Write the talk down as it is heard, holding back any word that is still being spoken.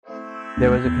There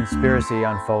was a conspiracy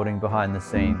unfolding behind the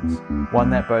scenes, one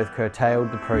that both curtailed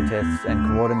the protests and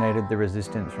coordinated the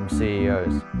resistance from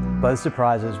CEOs. Both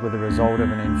surprises were the result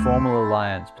of an informal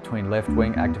alliance between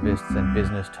left-wing activists and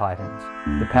business titans.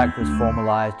 The pact was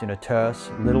formalized in a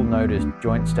terse, little-noticed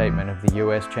joint statement of the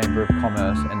US Chamber of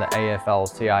Commerce and the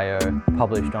AFL-CIO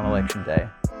published on Election Day.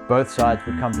 Both sides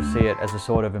would come to see it as a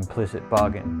sort of implicit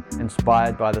bargain,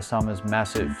 inspired by the summer's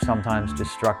massive, sometimes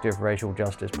destructive racial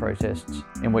justice protests,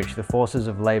 in which the forces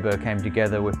of Labour came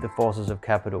together with the forces of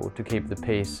capital to keep the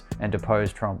peace and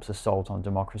oppose Trump's assault on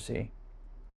democracy.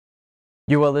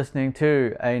 You are listening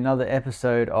to another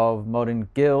episode of Modern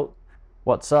Guilt.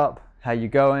 What's up? How you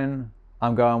going?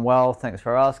 I'm going well, thanks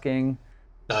for asking.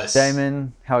 Nice.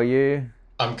 Damon, how are you?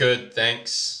 I'm good,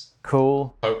 thanks.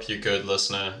 Cool. Hope you're good,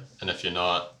 listener. And if you're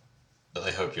not,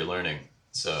 I hope you're learning.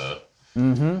 So.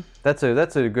 That's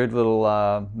a good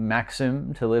little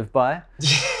maxim to live by.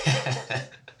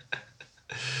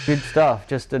 Good stuff.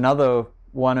 Just another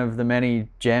one of the many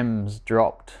gems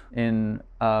dropped in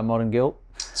Modern Guilt.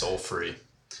 It's all free.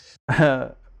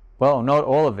 Well, not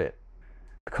all of it,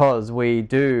 because we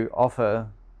do offer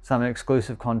some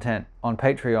exclusive content on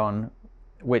Patreon,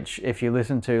 which, if you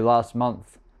listened to last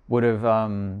month, would have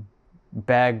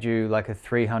bagged you like a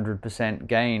 300%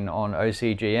 gain on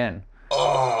OCGN.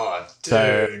 Oh,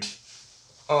 dude.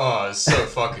 It's so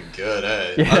fucking good,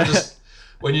 eh? Yeah.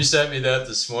 When you sent me that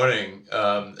this morning,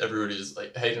 everybody was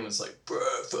like, Hayden was like, bro,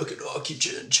 fucking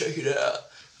Oxygen, check it out.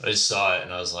 I just saw it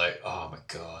and I was like, oh my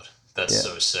god, that's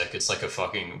so sick. It's like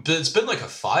it's been like a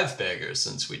 5-bagger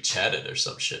since we chatted or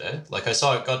some shit, eh? Like I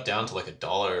saw it got down to like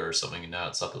 $1 or something and now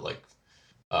it's up at like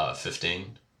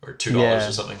 15 or $2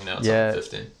 or something and now it's up at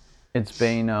 15. It's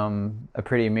been a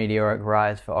pretty meteoric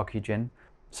rise for Oxygen.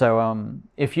 So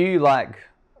if you like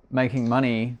making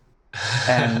money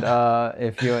and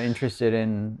if you're interested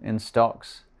in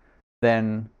stocks,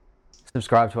 then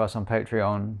subscribe to us on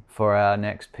Patreon for our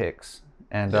next picks.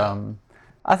 And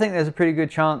I think there's a pretty good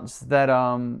chance that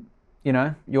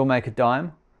you'll make a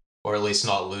dime, or at least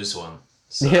not lose one.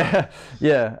 So.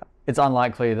 Yeah. It's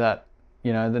unlikely that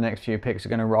the next few picks are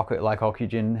going to rocket like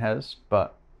Oxygen has,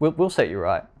 but we'll set you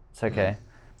right. It's okay.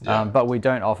 Yeah. But we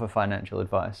don't offer financial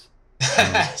advice.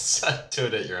 So do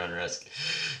it at your own risk.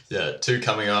 Yeah, 2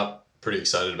 coming up. Pretty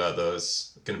excited about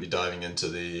those. Going to be diving into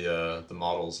the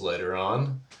models later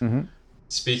on. Mm-hmm.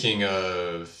 Speaking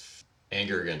of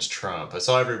anger against Trump, I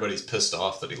saw everybody's pissed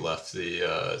off that he left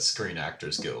the Screen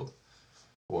Actors Guild,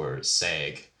 or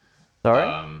SAG.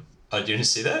 Sorry? You didn't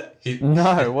see that?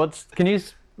 No. Can you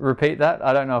repeat that?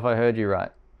 I don't know if I heard you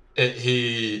right.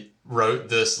 He wrote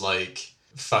this like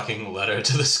fucking letter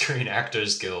to the Screen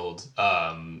Actors Guild.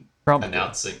 Trump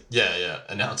announcing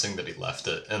that he left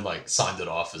it and like signed it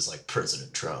off as like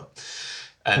President Trump,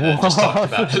 and then just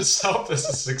talked about himself as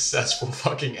a successful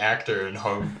fucking actor in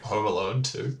Home Alone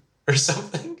 2 or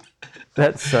something.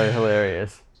 That's so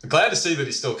hilarious. Glad to see that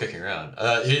he's still kicking around.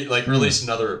 He released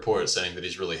another report saying that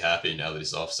he's really happy now that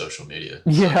he's off social media.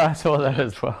 Yeah, I saw that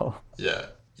as well. Yeah,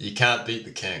 you can't beat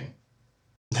the king,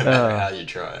 no matter how you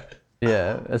try.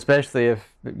 Yeah, especially if,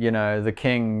 the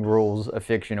king rules a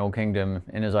fictional kingdom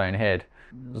in his own head.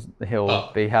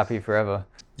 He'll be happy forever.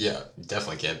 Yeah, you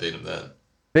definitely can't beat him then.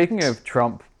 Speaking of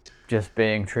Trump just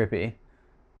being trippy,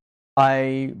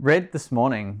 I read this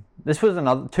morning, this was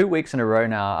another 2 weeks in a row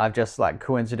now, I've just like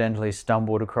coincidentally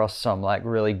stumbled across some like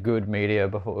really good media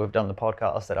before we've done the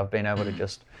podcast that I've been able to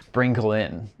just sprinkle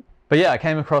in. But yeah, I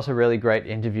came across a really great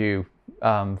interview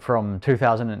from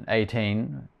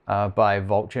 2018 by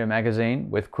Vulture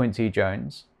magazine with Quincy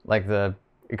Jones, like the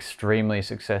extremely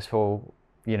successful,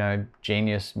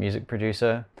 genius music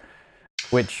producer,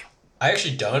 which I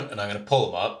actually don't, and I'm going to pull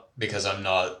him up because I'm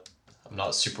not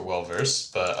super well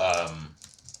versed, but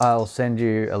I'll send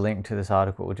you a link to this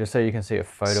article just so you can see a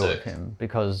photo of him,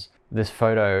 because this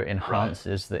photo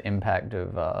enhances the impact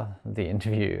of the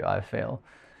interview, I feel.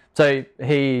 So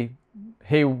he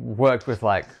worked with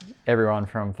like everyone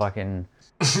from fucking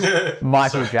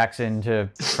Michael Jackson to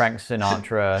Frank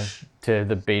Sinatra to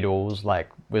the Beatles, like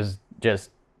was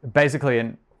just basically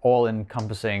an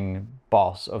all-encompassing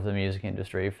boss of the music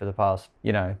industry for the past,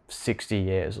 60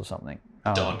 years or something.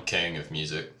 Don King of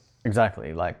music.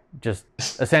 Exactly, like just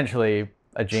essentially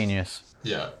a genius.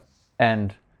 Yeah.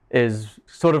 And is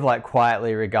sort of like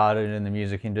quietly regarded in the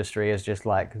music industry as just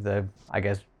like the, I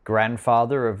guess,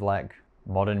 grandfather of like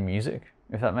modern music,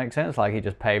 if that makes sense. Like he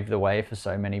just paved the way for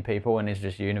so many people and is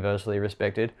just universally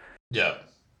respected. Yeah.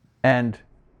 And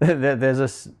there's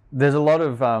a lot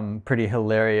of pretty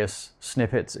hilarious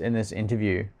snippets in this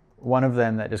interview. One of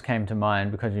them that just came to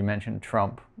mind because you mentioned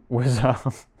Trump was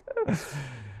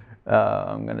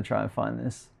I'm going to try and find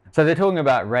this. So they're talking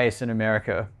about race in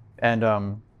America, and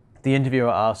the interviewer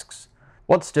asks,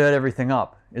 what stirred everything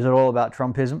up? Is it all about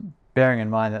Trumpism? Bearing in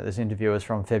mind that this interview is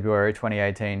from February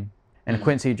 2018. And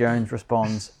Quincy Jones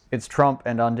responds, it's Trump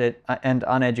and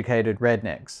uneducated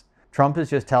rednecks. Trump is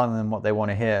just telling them what they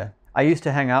want to hear. I used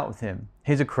to hang out with him.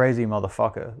 He's a crazy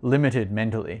motherfucker, limited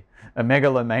mentally, a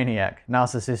megalomaniac,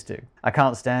 narcissistic. I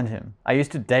can't stand him. I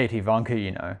used to date Ivanka,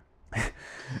 you know.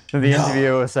 The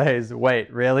interviewer says, wait,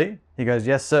 really? He goes,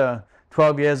 yes, sir.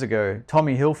 12 years ago,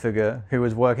 Tommy Hilfiger, who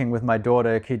was working with my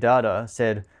daughter Kidada,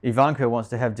 said, Ivanka wants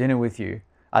to have dinner with you.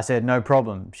 I said, no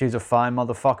problem. She's a fine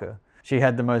motherfucker. She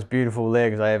had the most beautiful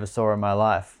legs I ever saw in my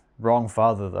life. Wrong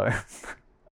father, though.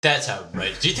 That's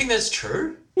outrageous. Do you think that's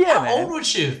true? Yeah, How man. old would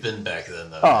she have been back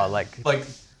then, though? Oh, like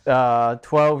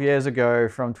 12 years ago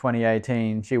from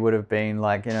 2018, she would have been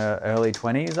like in her early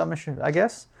 20s, I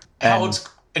guess. How old's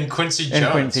and Quincy Jones?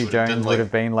 And Quincy Jones would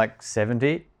have been like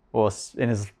 70 or in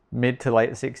his mid to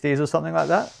late 60s or something like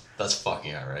that. That's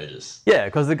fucking outrageous. Yeah,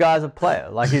 because the guy's a player.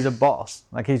 Like, he's a boss.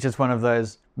 Like, he's just one of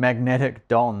those magnetic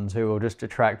dons who will just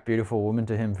attract beautiful women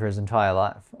to him for his entire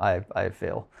life, I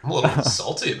feel. I'm a little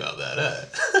salty about that,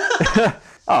 eh?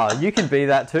 Oh, you can be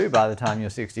that too by the time you're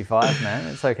 65, man.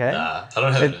 It's okay. Nah, I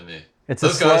don't have it in me. It's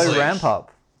Those a slow guys, like, ramp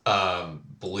up.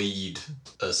 Bleed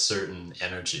a certain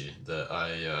energy that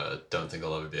I don't think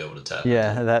I'll ever be able to tap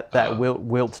Yeah, into. that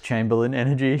Wilt Chamberlain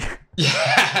energy.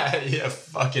 Yeah,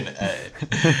 fucking A.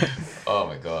 Oh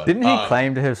my god. Didn't he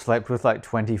claim to have slept with like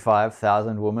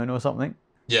 25,000 women or something?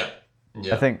 Yeah.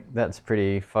 I think that's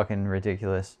pretty fucking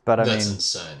ridiculous. But I that's mean,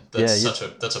 insane. That's yeah,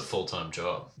 that's a full-time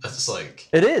job. That's like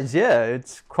it is, yeah.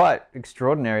 It's quite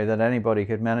extraordinary that anybody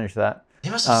could manage that. he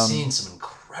must have seen some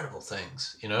incredible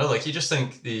things, you know? Like, you just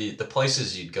think the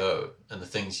places you'd go and the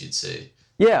things you'd see.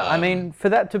 Yeah, I mean, for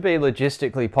that to be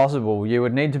logistically possible, you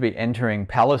would need to be entering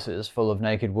palaces full of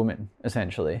naked women,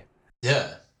 essentially.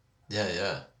 Yeah.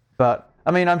 Yeah. But,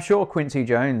 I mean, I'm sure Quincy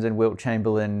Jones and Wilt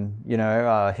Chamberlain, you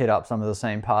know, hit up some of the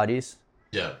same parties.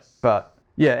 Yeah. But,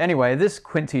 yeah, anyway, this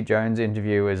Quincy Jones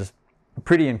interview is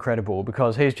pretty incredible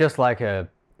because he's just like a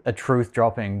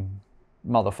truth-dropping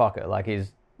motherfucker. Like,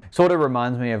 he's sort of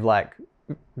reminds me of, like,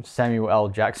 Samuel L.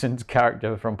 Jackson's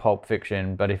character from Pulp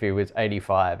Fiction, but if he was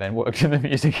 85 and worked in the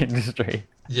music industry.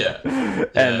 Yeah.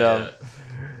 And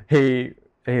he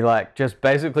like just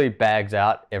basically bags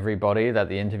out everybody that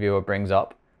the interviewer brings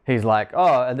up. He's like, oh,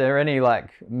 are there any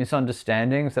like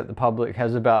misunderstandings that the public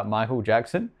has about Michael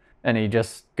Jackson? And he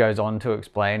just goes on to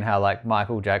explain how like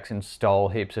Michael Jackson stole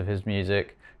heaps of his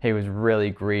music. He was really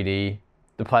greedy.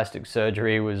 The plastic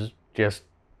surgery was just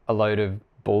a load of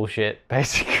bullshit,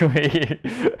 basically.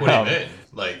 What do you mean?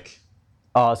 Like...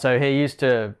 Oh, so he used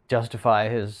to justify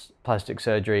his plastic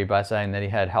surgery by saying that he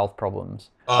had health problems.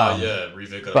 Oh, yeah,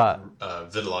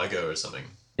 vitiligo or something.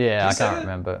 Yeah, I can't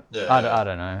remember. Yeah, I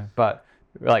don't know. But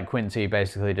like Quincy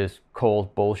basically just calls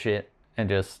bullshit and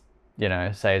just, you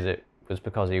know, says it was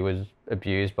because he was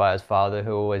abused by his father,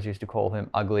 who always used to call him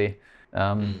ugly.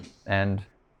 And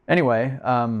anyway,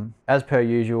 as per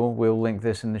usual, we'll link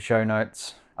this in the show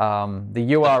notes. The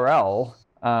URL,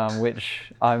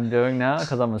 which I'm doing now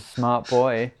because I'm a smart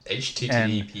boy.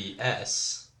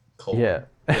 HTTPS. Yeah.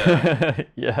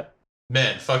 Yeah.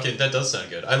 Man, fucking, that does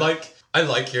sound good. I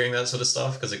like hearing that sort of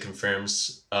stuff because it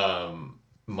confirms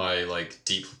my like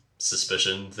deep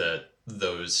suspicion that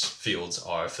those fields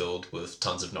are filled with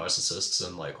tons of narcissists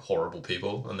and like horrible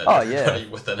people, and that everybody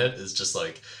within it is just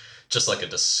like a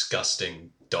disgusting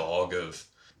dog of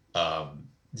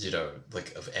you know,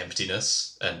 like of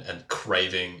emptiness and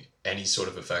craving any sort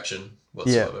of affection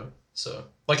whatsoever. Yeah. So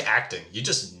like acting, you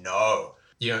just know.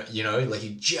 You know, like you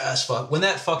just when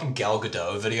that fucking Gal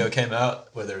Gadot video came out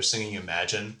where they were singing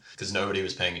Imagine because nobody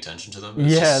was paying attention to them.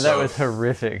 Yeah, that was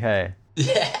horrific, hey.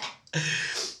 Yeah.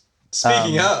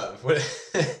 Speaking of,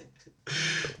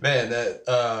 man, that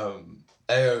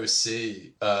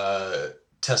AOC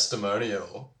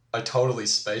testimonial, I totally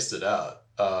spaced it out.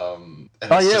 And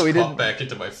we popped back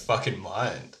into my fucking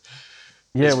mind.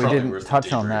 Yeah, we didn't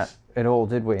touch on that at all,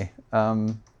 did we?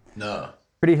 No.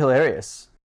 Pretty hilarious.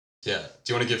 Yeah.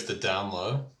 Do you want to give the down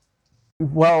low?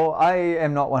 Well, I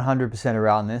am not 100%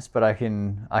 around this, but I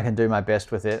can do my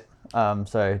best with it.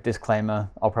 So disclaimer,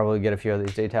 I'll probably get a few of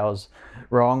these details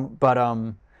wrong. But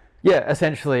yeah,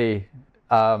 essentially,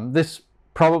 this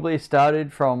probably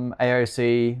started from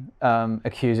AOC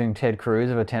accusing Ted Cruz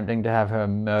of attempting to have her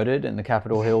murdered in the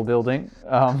Capitol Hill building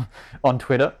on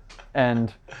Twitter.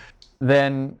 And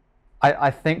then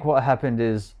I think what happened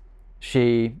is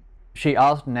she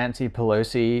asked Nancy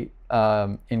Pelosi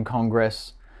in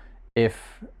Congress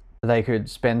if they could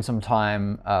spend some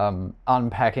time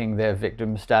unpacking their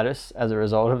victim status as a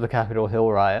result of the Capitol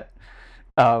Hill riot.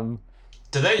 Do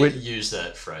they use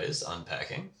that phrase,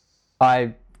 unpacking?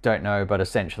 I don't know, but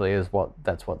essentially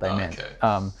that's what they meant.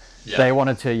 Okay. They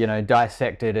wanted to,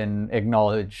 dissect it and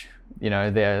acknowledge,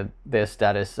 their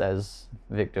status as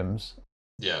victims.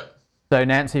 Yeah. So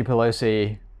Nancy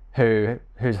Pelosi,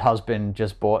 whose husband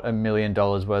just bought $1 million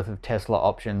worth of Tesla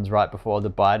options right before the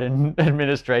Biden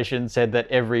administration said that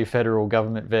every federal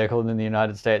government vehicle in the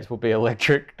United States will be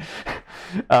electric.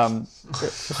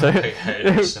 So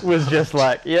it was just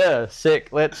like, yeah, sick.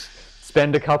 Let's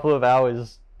spend a couple of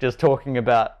hours just talking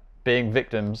about being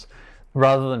victims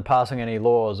rather than passing any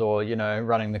laws or,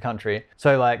 running the country.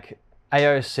 So like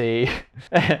AOC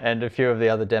and a few of the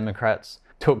other Democrats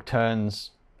took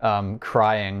turns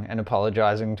crying and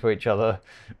apologizing to each other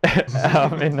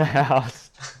in the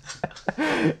house.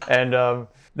 And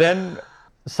then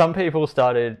some people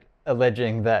started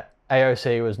alleging that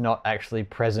AOC was not actually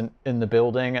present in the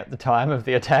building at the time of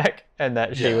the attack, and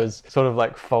that she was sort of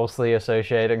like falsely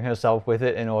associating herself with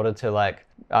it in order to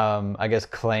I guess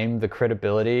claim the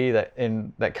credibility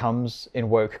that comes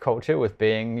in woke culture with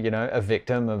being, a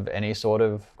victim of any sort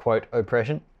of quote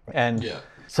oppression. And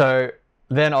so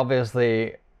then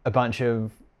obviously a bunch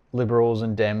of liberals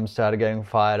and Dems started getting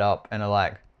fired up and are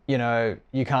like,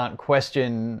 you can't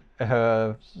question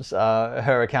her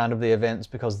account of the events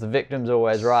because the victim's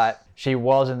always right. She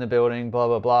was in the building, blah,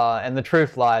 blah, blah. And the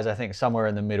truth lies, I think, somewhere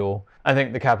in the middle. I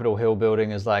think the Capitol Hill building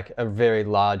is like a very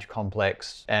large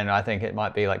complex, and I think it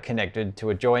might be like connected to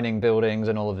adjoining buildings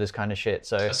and all of this kind of shit.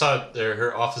 So I saw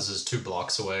her office is 2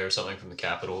 blocks away or something from the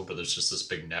Capitol, but there's just this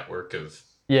big network of...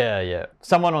 Yeah.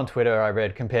 Someone on Twitter I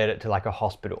read compared it to like a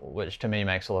hospital, which to me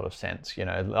makes a lot of sense.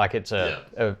 Like it's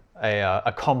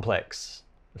a complex,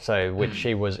 so which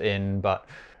she was in, but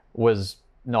was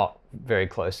not very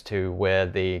close to where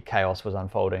the chaos was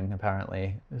unfolding,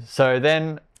 apparently. So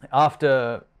then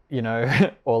after,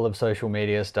 all of social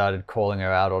media started calling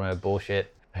her out on her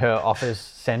bullshit, her office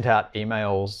sent out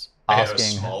emails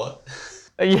asking... Smollett.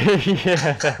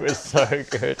 Yeah, that was so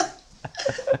good.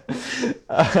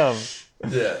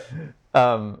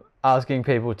 Asking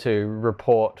people to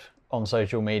report on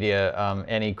social media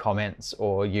any comments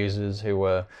or users who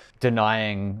were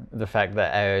denying the fact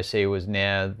that AOC was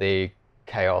near the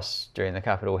chaos during the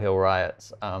Capitol Hill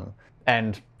riots.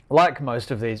 And like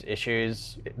most of these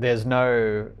issues, there's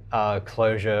no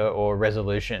closure or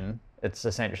resolution. It's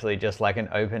essentially just like an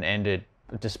open-ended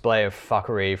display of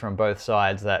fuckery from both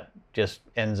sides that just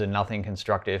ends in nothing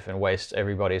constructive and wastes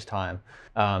everybody's time,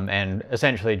 and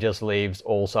essentially just leaves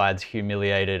all sides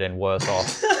humiliated and worse off.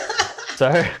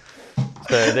 So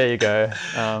there you go.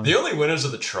 The only winners are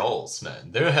the trolls,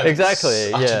 man. They're having such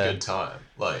a good time.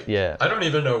 I don't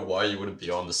even know why you wouldn't be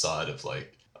on the side of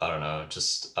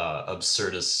just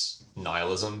absurdist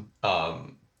nihilism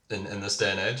in this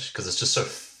day and age, because it's just so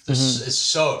it's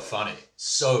so funny,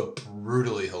 so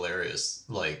brutally hilarious.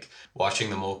 Like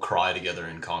watching them all cry together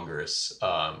in Congress,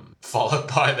 followed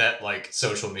by that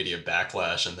social media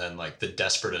backlash, and then the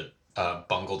desperate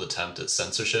bungled attempt at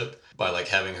censorship by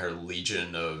having her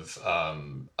legion of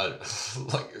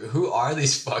who are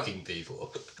these fucking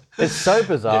people? It's so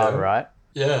bizarre, right?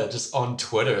 Yeah, just on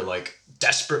Twitter,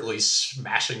 desperately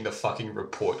smashing the fucking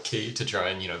report key to try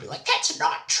and be like, that's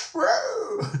not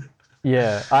true.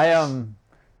 Yeah,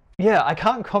 I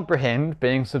can't comprehend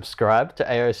being subscribed to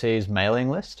AOC's mailing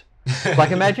list.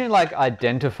 Imagine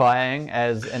identifying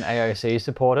as an AOC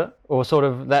supporter, or sort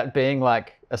of that being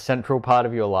a central part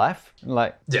of your life.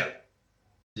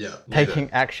 Taking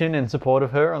action in support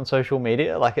of her on social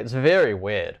media. It's very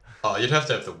weird. Oh, you'd have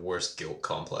to have the worst guilt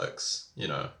complex,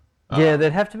 Yeah,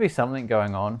 there'd have to be something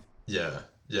going on. Yeah.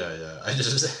 I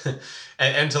just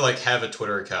and to have a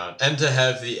Twitter account and to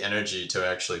have the energy to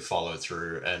actually follow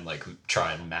through and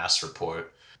try and mass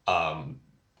report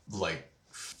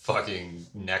fucking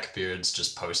neckbeards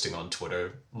just posting on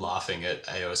Twitter laughing at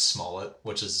A.O. Smollett,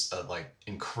 which is a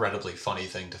incredibly funny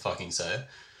thing to fucking say.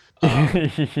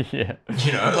 Yeah.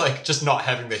 Just not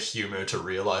having the humor to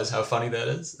realize how funny that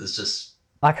is. It's just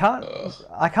I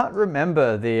can't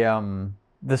remember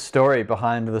the story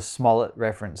behind the Smollett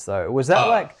reference, though. Was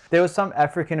that there was some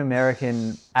African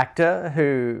American actor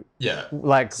who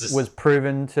was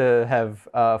proven to have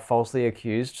falsely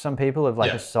accused some people of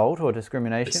assault or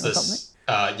discrimination or something?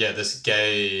 This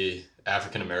gay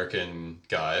African American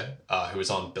guy who was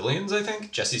on Billions, I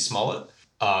think, Jesse Smollett,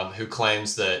 who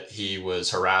claims that he was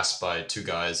harassed by 2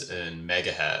 guys in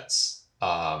MAGA hats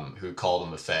who called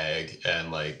him a fag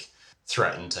and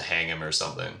threatened to hang him or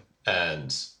something.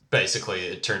 And basically,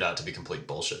 it turned out to be complete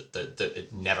bullshit. That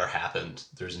it never happened.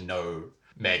 There's no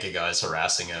mega guys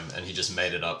harassing him, and he just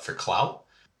made it up for clout.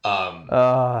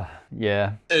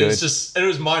 Yeah. It was just, it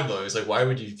was mind blowing. It's like, why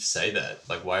would you say that?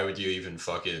 Like, why would you even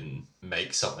fucking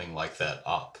make something like that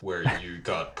up where you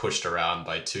got pushed around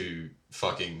by two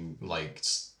fucking, like,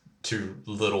 two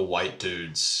little white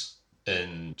dudes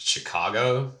in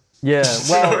Chicago? Yeah,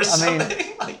 well, Or I mean,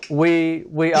 something? Like,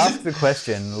 we asked the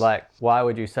question, like, why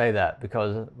would you say that?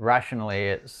 Because rationally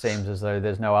it seems as though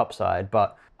there's no upside,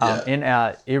 but Yeah. in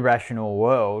our irrational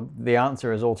world, the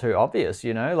answer is all too obvious,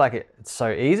 you know? Like, it's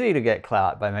so easy to get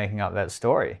clout by making up that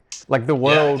story. Like, the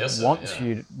world guess so,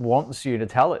 wants you to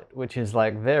tell it, which is,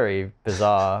 like, very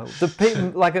bizarre.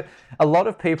 Like, a lot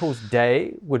of people's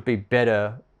day would be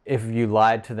better if you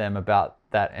lied to them about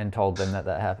that and told them that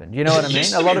happened. You know what I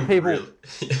mean? A lot of people...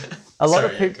 A lot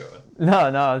of people... No,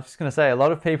 I was just going to say, a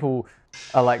lot of people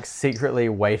are, like, secretly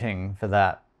waiting for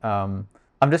that.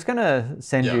 I'm just going to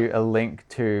send you a link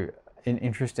to an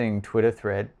interesting Twitter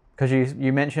thread, because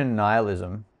you mentioned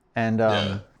nihilism. And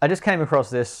I just came across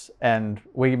this, and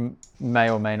we may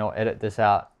or may not edit this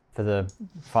out for the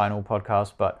final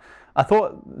podcast, but I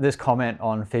thought this comment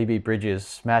on Phoebe Bridgers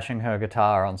smashing her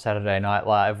guitar on Saturday Night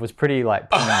Live was pretty, like,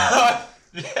 poignant.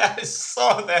 Yeah, I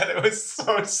saw that. It was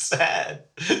so sad.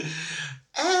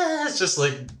 It's just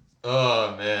like,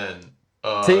 oh, man.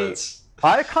 See,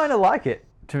 I kind of like it,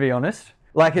 to be honest.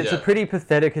 Like, it's a Yeah. pretty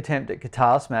pathetic attempt at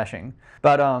guitar smashing.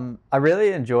 But I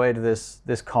really enjoyed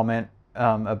this comment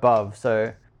above.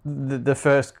 So the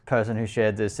first person who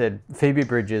shared this said, Phoebe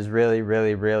Bridgers really,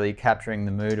 really, really capturing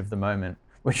the mood of the moment.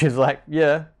 Which is like,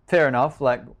 yeah, fair enough.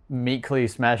 Like, meekly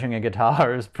smashing a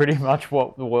guitar is pretty much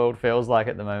what the world feels like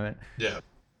at the moment. Yeah.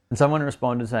 And someone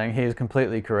responded saying, he is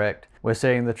completely correct. We're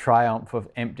seeing the triumph of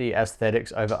empty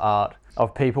aesthetics over art,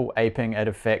 of people aping at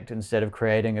effect instead of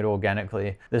creating it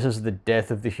organically. This is the death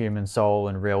of the human soul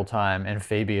in real time, and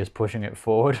Phoebe is pushing it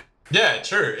forward. Yeah,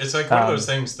 true. It's like one of those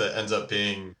things that ends up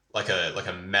being like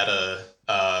a meta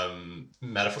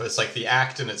metaphor. It's like the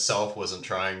act in itself wasn't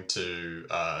trying to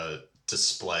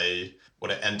display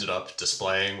what it ended up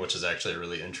displaying, which is actually a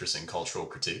really interesting cultural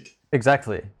critique.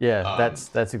 Exactly. Yeah,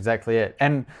 that's exactly it.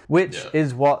 And which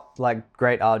is what, like,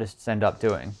 great artists end up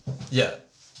doing. Yeah.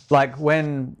 Like,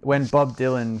 when Bob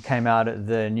Dylan came out at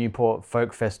the Newport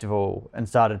Folk Festival and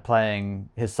started playing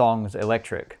his songs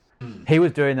electric, he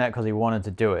was doing that because he wanted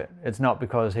to do it. It's not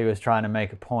because he was trying to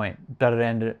make a point, but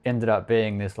it ended up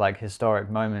being this, like, historic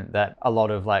moment that a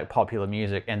lot of, like, popular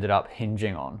music ended up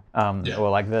hinging on. Or,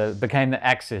 like, became the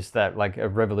axis that, like, a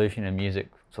revolution in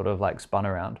music sort of, like, spun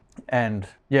around. And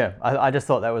yeah, I just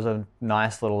thought that was a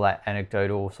nice little, like,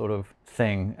 anecdotal sort of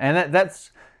thing. And that's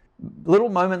little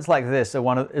moments like this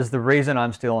is the reason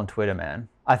I'm still on Twitter, man.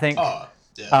 I think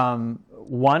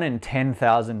 1 in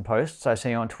 10,000 posts I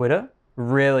see on Twitter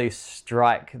really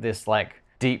strike this, like,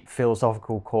 deep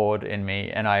philosophical chord in me,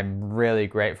 and I'm really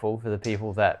grateful for the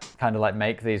people that kind of, like,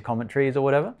 make these commentaries or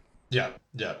whatever. Yeah,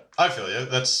 I feel you.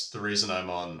 That's the reason I'm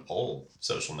on all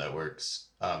social networks,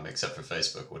 except for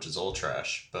Facebook, which is all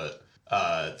trash. But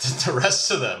the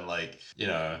rest of them, like, you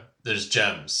know, there's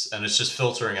gems, and it's just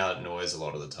filtering out noise a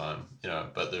lot of the time, you know,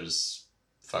 but there's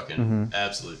fucking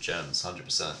absolute gems,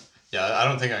 100%. Yeah, I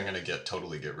don't think I'm going to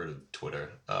totally get rid of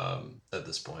Twitter at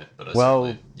this point. But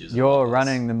I use it you're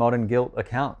running the Modern Guilt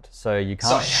account, so you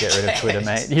can't get rid of Twitter,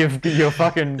 mate. You're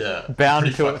fucking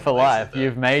bound to it for life.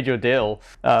 You've made your deal.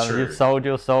 You've sold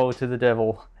your soul to the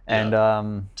devil, and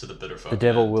to the bitter fuck, the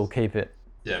devil will keep it.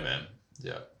 Yeah, man.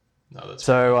 Yeah. No, that's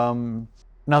so.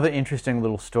 Another interesting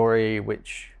little story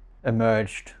which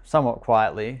emerged somewhat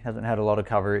quietly, hasn't had a lot of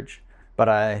coverage, but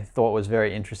I thought was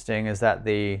very interesting, is that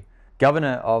the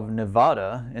governor of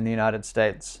Nevada in the United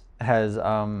States has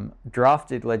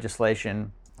drafted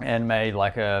legislation and made,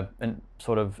 like, a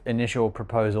sort of initial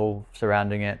proposal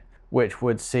surrounding it, which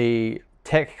would see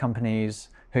tech companies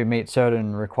who meet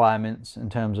certain requirements in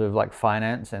terms of, like,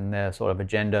 finance and their sort of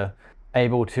agenda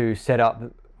able to set up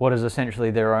what is essentially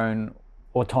their own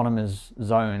autonomous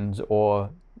zones or,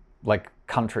 like,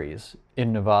 countries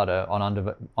in Nevada on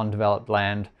undeveloped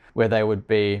land, where they would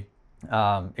be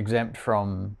exempt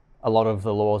from a lot of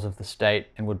the laws of the state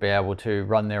and would be able to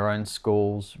run their own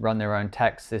schools, run their own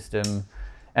tax system,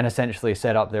 and essentially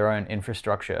set up their own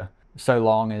infrastructure, so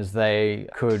long as they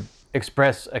could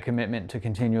express a commitment to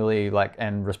continually, like,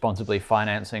 and responsibly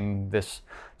financing this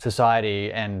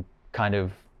society and kind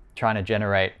of trying to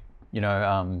generate, you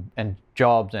know, and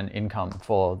jobs and income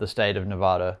for the state of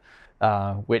Nevada,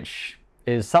 which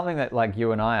is something that, like,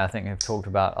 you and I think, have talked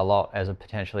about a lot as a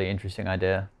potentially interesting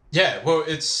idea. Yeah, well,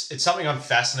 it's something I'm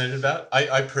fascinated about.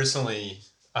 I personally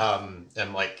have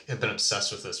been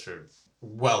obsessed with this for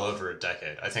well over a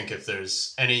decade. I think if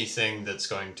there's anything that's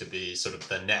going to be sort of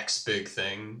the next big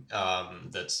thing,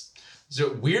 that's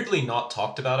so weirdly not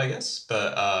talked about, I guess,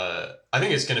 but I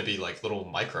think it's going to be like little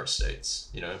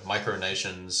microstates, you know,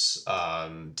 micronations,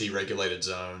 deregulated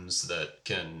zones that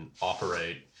can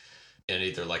operate in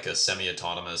either like a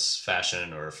semi-autonomous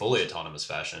fashion or a fully autonomous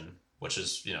fashion, which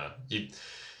is, you know,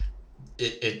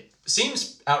 it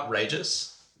seems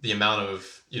outrageous, the amount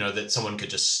of, you know, that someone could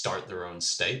just start their own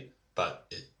state, but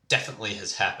it definitely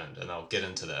has happened, and I'll get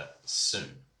into that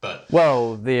soon. But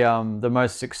well, the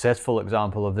most successful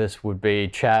example of this would be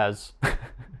Chaz.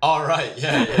 all right,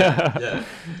 yeah.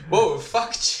 Whoa,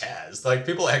 fuck Chaz. Like,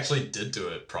 people actually did do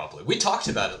it properly. We talked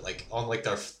about it like on like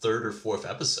our third or fourth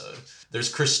episode. There's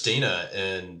Christina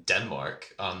in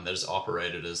Denmark. That's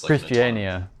operated as like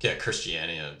Christiania.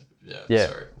 Christiania. Yeah.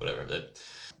 Sorry, whatever.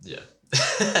 Yeah.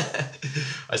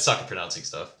 I suck at pronouncing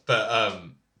stuff, but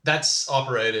that's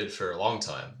operated for a long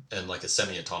time in like a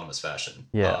semi-autonomous fashion.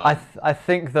 Yeah, I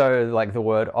think though, like the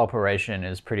word operation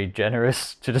is pretty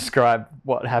generous to describe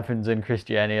what happens in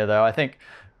Christiania, though. I think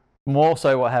more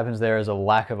so what happens there is a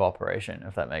lack of operation,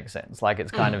 if that makes sense. Like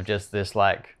it's kind of just this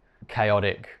like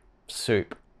chaotic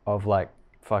soup of like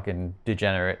fucking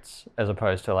degenerates as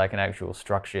opposed to like an actual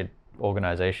structured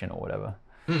organization or whatever.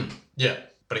 Yeah,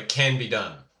 but it can be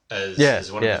done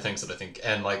as one of the things that I think,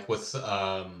 and like with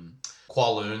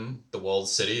Kowloon, the walled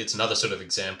city, it's another sort of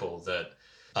example that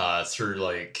through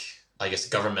like, I guess,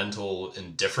 governmental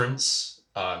indifference,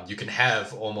 you can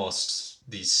have almost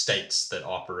these states that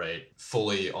operate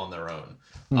fully on their own.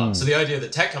 So the idea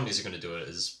that tech companies are going to do it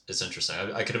is interesting.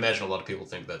 I could imagine a lot of people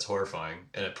think that's horrifying,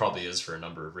 and it probably is for a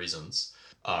number of reasons.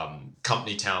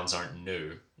 Company towns aren't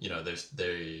new. You know,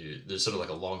 there's sort of like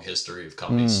a long history of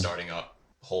companies starting up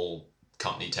whole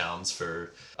company towns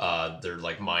for their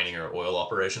like mining or oil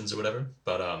operations or whatever.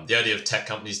 But the idea of tech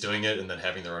companies doing it and then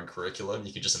having their own curriculum,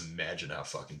 you can just imagine how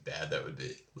fucking bad that would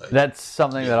be. Like, that's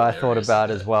something that I thought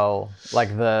about as well.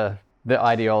 Like the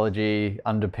ideology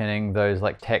underpinning those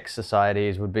like tech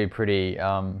societies would be pretty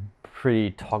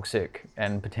toxic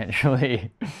and potentially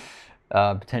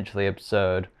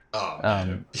absurd. Oh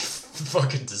man,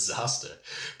 fucking disaster.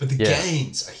 But the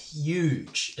gains are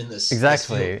huge in this.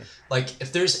 Exactly. This field. Like,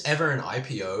 if there's ever an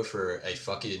IPO for a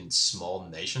fucking small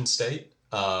nation state,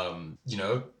 you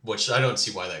know, which I don't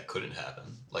see why that couldn't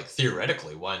happen. Like,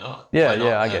 theoretically, why not? Yeah, why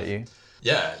not I get you.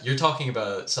 Yeah, you're talking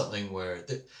about something where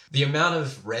the amount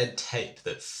of red tape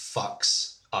that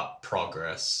fucks up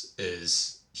progress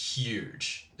is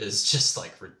huge. It's just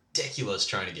like ridiculous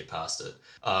trying to get past it.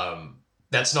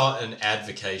 That's not an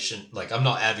advocation. Like, I'm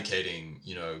not advocating,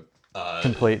 you know,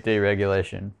 complete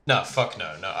deregulation. No, fuck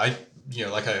no. You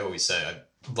know, like I always say, I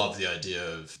love the idea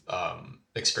of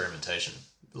experimentation,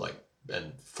 like,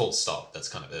 and full stop. That's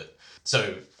kind of it.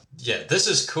 So yeah, this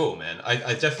is cool, man.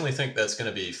 I definitely think that's going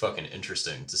to be fucking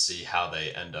interesting to see how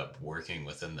they end up working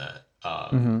within that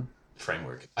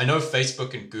framework. I know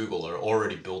Facebook and Google are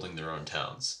already building their own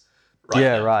towns.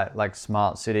 Right. Like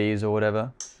smart cities or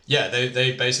whatever. Yeah,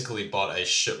 they basically bought a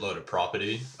shitload of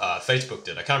property. Facebook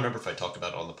did. I can't remember if I talked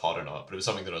about it on the pod or not, but it was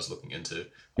something that I was looking into.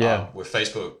 Yeah. Where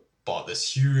Facebook bought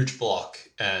this huge block,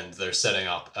 and they're setting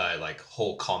up a like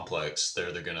whole complex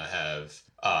there. They're gonna have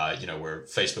you know, where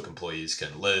Facebook employees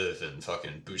can live and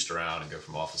fucking boost around and go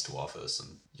from office to office,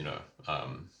 and you know,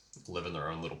 live in their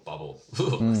own little bubble.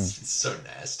 It's so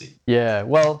nasty. Yeah.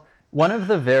 Well, one of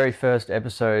the very first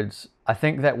episodes, I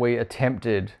think that we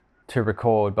attempted to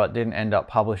record but didn't end up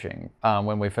publishing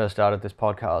when we first started this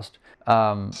podcast.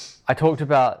 I talked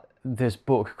about this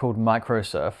book called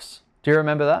Microserfs. Do you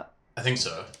remember that? I think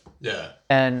so. Yeah.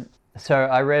 And so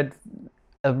I read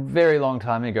a very long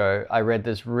time ago, I read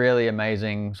this really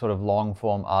amazing sort of long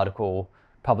form article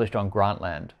published on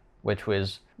Grantland, which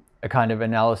was a kind of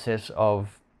analysis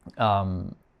of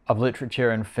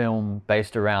literature and film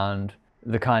based around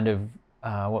the kind of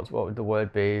what would the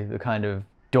word be? The kind of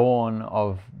dawn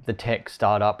of the tech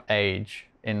startup age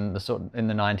in the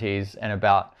 90s, and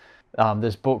about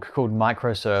this book called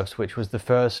Microserfs, which was the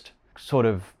first sort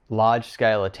of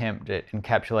large-scale attempt at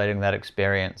encapsulating that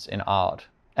experience in art.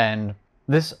 And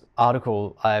this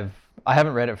article, I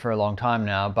haven't read it for a long time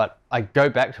now, but I go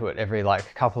back to it every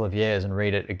like couple of years and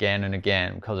read it again and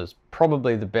again, because it's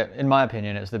probably the best, in my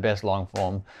opinion, it's the best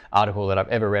long-form article that I've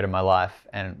ever read in my life,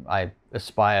 and I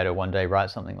aspire to one day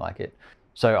write something like it.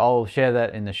 So I'll share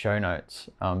that in the show notes,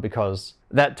 because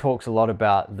that talks a lot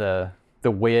about the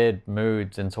weird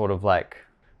moods and sort of like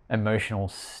emotional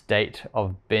state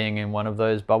of being in one of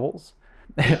those bubbles.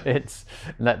 It's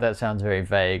that sounds very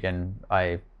vague, and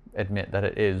I admit that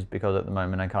it is, because at the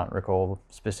moment I can't recall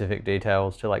specific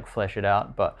details to like flesh it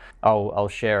out. But I'll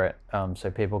share it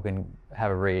so people can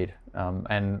have a read,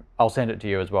 and I'll send it to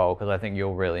you as well because I think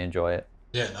you'll really enjoy it.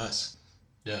 Yeah, nice.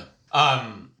 Yeah.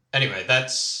 Anyway,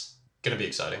 that's gonna be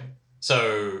exciting.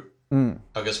 So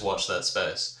I guess watch that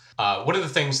space. What are the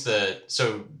things that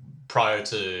prior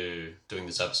to doing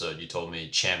this episode, you told me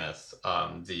Chamath,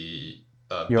 the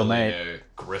billionaire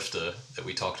grifter that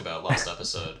we talked about last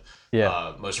episode,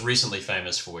 most recently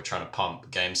famous for trying to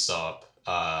pump GameStop,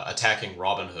 attacking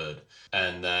Robinhood,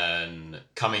 and then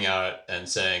coming out and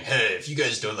saying, hey, if you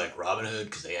guys don't like Robinhood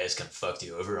because they guys kind of fucked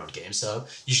you over on GameStop,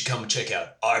 you should come and check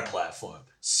out our platform,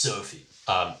 Sophie,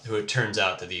 who it turns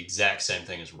out that the exact same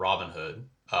thing as Robinhood.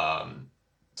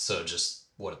 So just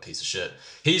what a piece of shit.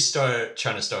 He's trying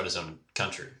to start his own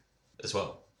country as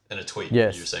well. In a tweet, you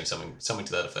were saying something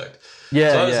to that effect.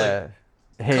 Yeah,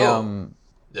 so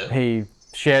he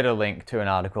shared a link to an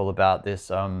article about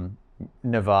this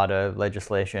Nevada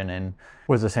legislation and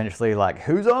was essentially like,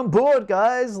 "Who's on board,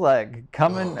 guys? Like,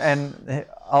 come in." And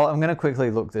I'm going to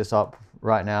quickly look this up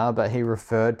right now, but he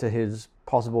referred to his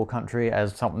possible country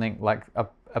as something like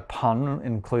a pun,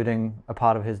 including a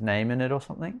part of his name in it or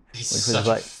something. He's such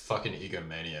a fucking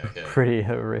egomaniac. Yeah. Pretty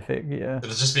horrific, yeah. It'll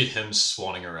just be him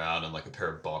swanning around in like a pair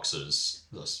of boxers,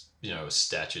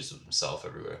 statues of himself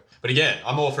everywhere. But again,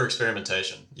 I'm all for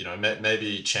experimentation.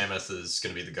 Maybe Chamath is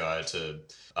going to be the guy to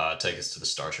take us to the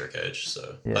Star Trek age.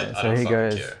 So I don't fucking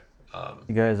care.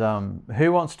 He goes,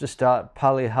 who wants to start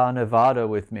Paliha Nevada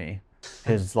with me?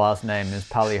 His last name is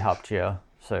Palihapitiya,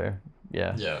 so...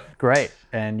 Yeah. Great.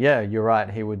 And yeah, you're right.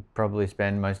 He would probably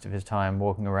spend most of his time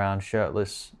walking around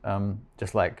shirtless,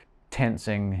 just like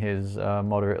tensing his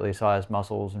moderately sized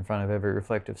muscles in front of every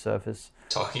reflective surface.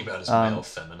 Talking about his male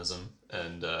feminism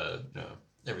and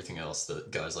everything else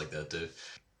that guys like that do.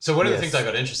 So one of the things I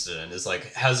got interested in is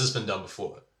like, has this been done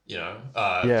before?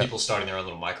 People starting their own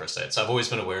little microstates. I've always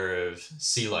been aware of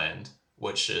Sealand,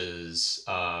 which is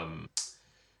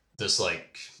this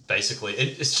like... Basically,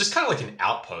 it's just kind of like an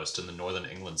outpost in the Northern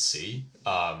England Sea.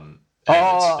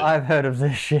 I've heard of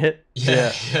this shit.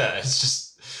 Yeah. It's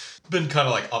just been kind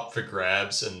of like up for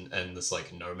grabs and this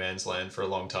like no man's land for a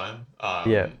long time.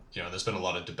 There's been a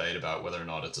lot of debate about whether or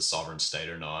not it's a sovereign state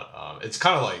or not. It's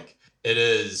kind of like it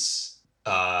is,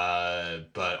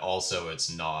 but also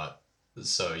it's not.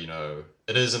 So,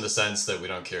 it is in the sense that we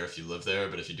don't care if you live there,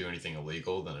 but if you do anything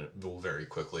illegal, then it will very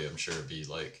quickly, I'm sure, be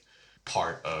like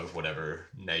part of whatever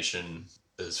nation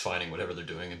is finding whatever they're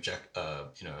doing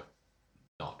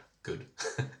not good.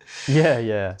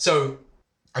 Yeah. So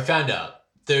I found out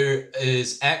there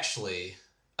is actually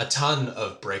a ton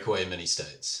of breakaway mini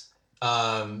states,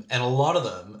 and a lot of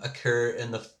them occur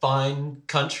in the fine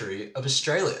country of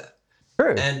Australia.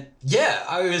 True. And yeah,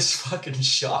 I was fucking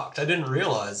shocked. I didn't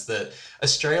realize that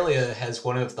Australia has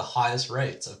one of the highest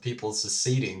rates of people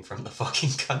seceding from the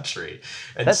fucking country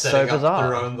and setting up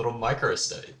their own little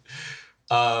microstate.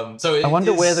 I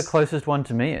wonder where the closest one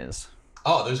to me is.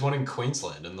 Oh, there's one in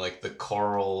Queensland in like the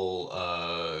Coral.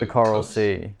 The Coral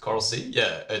Sea. Coral Sea,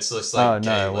 yeah. It's this like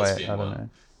lesbian I one.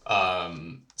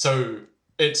 don't know. So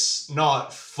it's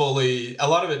not fully. A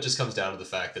lot of it just comes down to the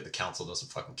fact that the council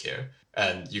doesn't fucking care.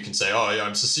 And you can say, oh, yeah,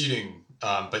 I'm seceding,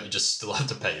 but you just still have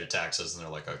to pay your taxes. And they're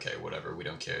like, okay, whatever, we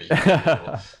don't care.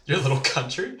 Your little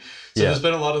country. So there's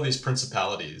been a lot of these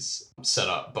principalities set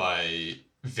up by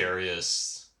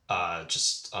various,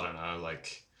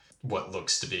 like what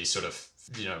looks to be sort of,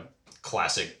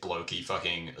 classic blokey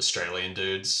fucking Australian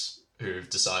dudes who've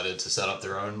decided to set up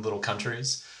their own little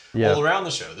countries. All around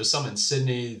the show. There's some in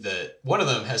Sydney that one of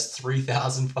them has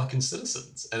 3,000 fucking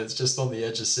citizens, and it's just on the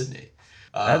edge of Sydney.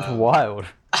 That's wild.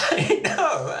 I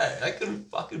know, right? I couldn't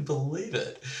fucking believe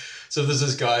it. So there's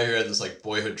this guy who had this like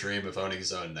boyhood dream of owning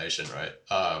his own nation, right?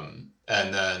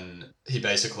 And then he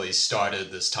basically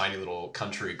started this tiny little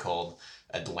country called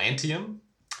Atlantium.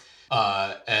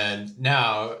 And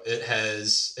now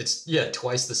it's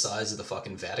twice the size of the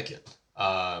fucking Vatican.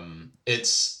 I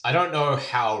don't know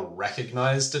how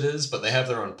recognized it is, but they have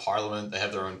their own parliament, they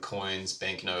have their own coins,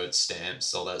 banknotes,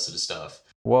 stamps, all that sort of stuff.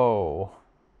 Whoa.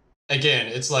 Again,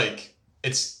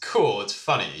 it's cool, it's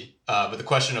funny, but the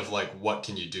question of like what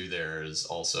can you do there is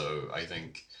also, I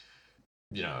think,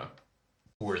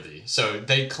 worthy. So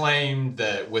they claim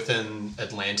that within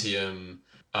Atlantium,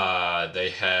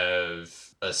 they have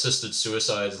assisted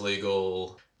suicides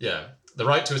legal. Yeah, the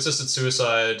right to assisted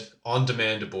suicide,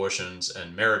 on-demand abortions,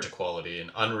 and marriage equality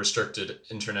and unrestricted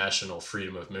international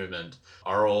freedom of movement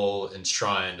are all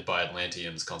enshrined by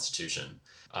Atlantium's constitution.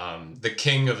 The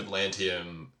king of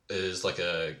Atlantium is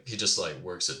he just like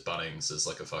works at Bunnings as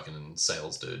like a fucking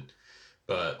sales dude.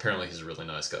 but apparently he's a really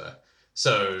nice guy.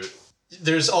 So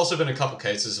there's also been a couple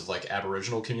cases of like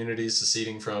Aboriginal communities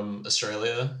seceding from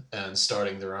Australia and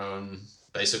starting their own,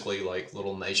 basically like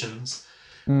little nations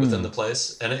within the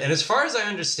place. And as far as I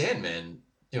understand, man,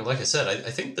 like I said,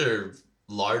 I think they're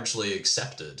largely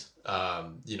accepted,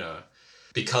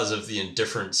 because of the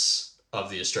indifference of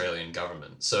the Australian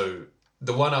government. So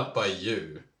the one up by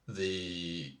you,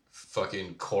 the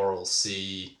fucking Coral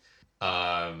Sea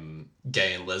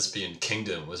gay and lesbian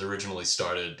kingdom, was originally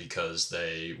started because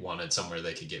they wanted somewhere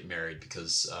they could get married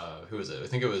because who was it? I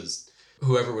think it was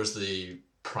whoever was the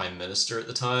prime minister at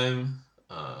the time.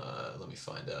 Let me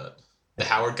find out. The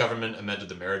Howard government amended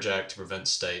the Marriage Act to prevent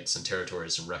states and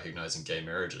territories from recognizing gay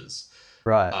marriages.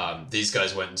 Right. These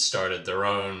guys went and started their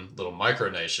own little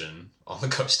micronation on the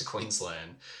coast of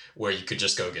Queensland where you could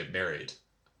just go get married,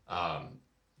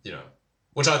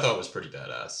 which I thought was pretty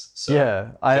badass. So,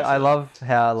 yeah, I love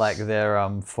how like their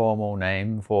formal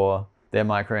name for their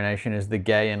micronation is the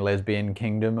Gay and Lesbian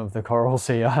Kingdom of the Coral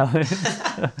Sea Islands.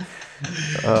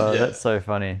 That's so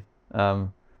funny.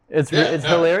 It's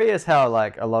hilarious how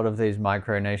like a lot of these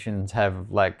micronations have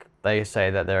like, they say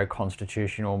that they're a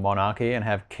constitutional monarchy and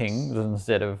have kings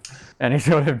instead of any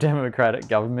sort of democratic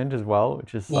government as well,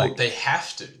 which is they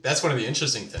have to. That's one of the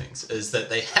interesting things, is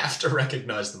that they have to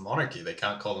recognize the monarchy. They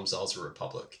can't call themselves a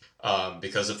republic,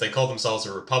 because if they call themselves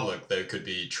a republic, they could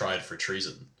be tried for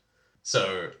treason.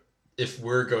 So if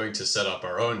we're going to set up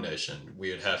our own nation, we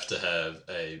would have to have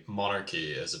a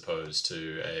monarchy as opposed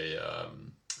to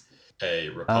a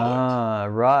republic. Ah,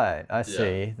 right. I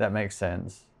see. Yeah. That makes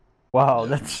sense. Wow, yeah.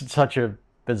 That's such a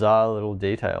bizarre little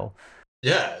detail.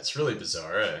 Yeah, it's really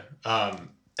bizarre.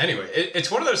 Anyway,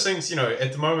 it's one of those things,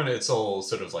 at the moment it's all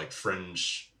sort of like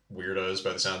fringe weirdos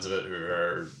by the sounds of it who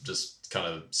are just kind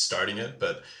of starting it.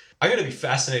 But I'm going to be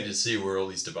fascinated to see where all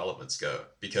these developments go,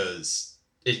 because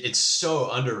it's so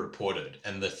underreported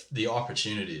and the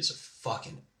opportunities are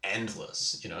fucking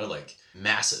endless, like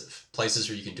massive places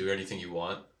where you can do anything you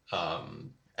want.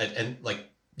 And like,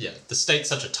 yeah, the state's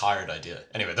such a tired idea.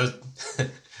 Anyway, those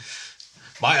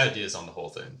my ideas on the whole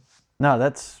thing. No,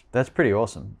 that's pretty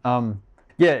awesome.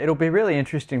 Yeah, it'll be really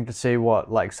interesting to see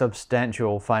what like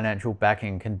substantial financial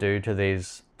backing can do to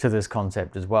this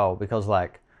concept as well, because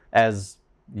like, as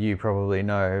you probably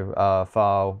know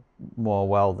far more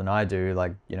well than I do,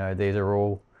 like, these are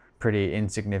all pretty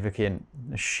insignificant,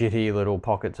 shitty little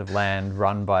pockets of land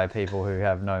run by people who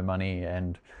have no money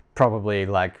and probably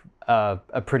like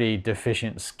a pretty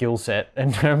deficient skill set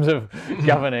in terms of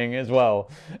governing as well.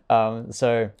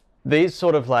 So these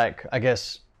sort of like, I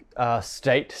guess,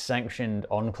 state-sanctioned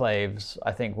enclaves,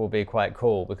 I think will be quite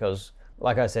cool because,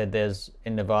 like I said, there's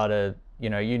in Nevada,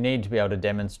 you need to be able to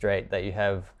demonstrate that you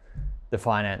have the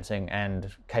financing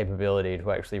and capability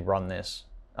to actually run this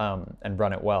and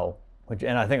run it well.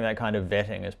 And I think that kind of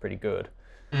vetting is pretty good.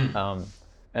 And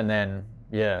then,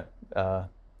 yeah.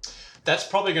 That's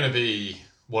probably going to be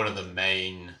one of the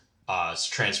main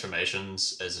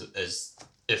transformations as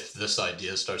if this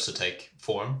idea starts to take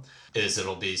form, is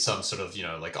it'll be some sort of,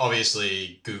 like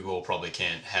obviously Google probably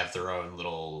can't have their own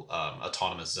little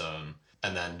autonomous zone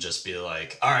and then just be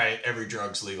like, all right, every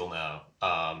drug's legal now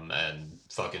and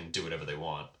fucking do whatever they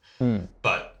want.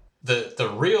 But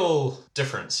the real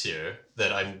difference here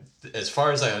that as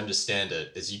far as I understand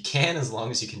it, is you can, as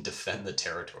long as you can defend the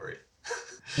territory.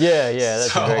 Yeah,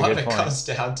 that's so a very good point. So point. It comes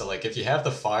down to like, if you have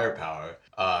the firepower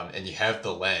and you have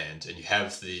the land and you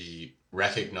have the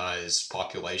recognized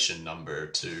population number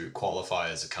to qualify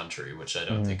as a country, which I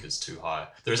don't think is too high.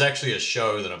 There's actually a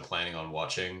show that I'm planning on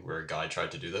watching where a guy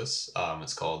tried to do this.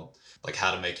 It's called like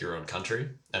How to Make Your Own Country,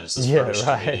 and it's this British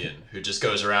comedian who just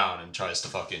goes around and tries to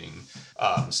fucking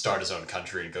start his own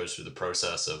country and goes through the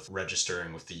process of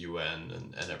registering with the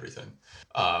UN and everything.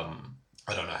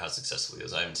 I don't know how successful he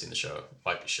is. I haven't seen the show. It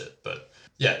might be shit, but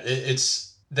yeah,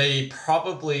 it's they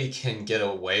probably can get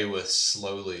away with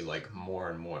slowly like more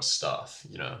and more stuff,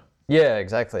 Yeah,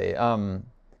 exactly.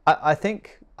 I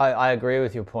think I agree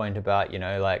with your point about,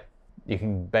 like you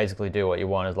can basically do what you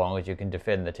want as long as you can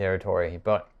defend the territory.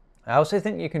 But I also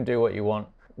think you can do what you want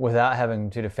without having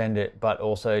to defend it, but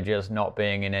also just not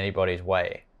being in anybody's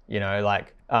way.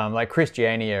 Like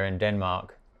Christiania in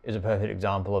Denmark is a perfect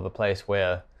example of a place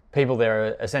where people there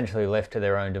are essentially left to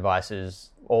their own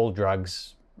devices. All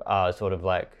drugs are sort of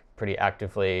like pretty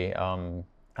actively,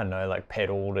 like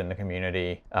peddled in the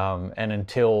community. And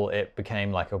until it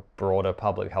became like a broader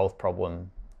public health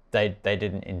problem, they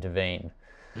didn't intervene.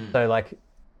 So like,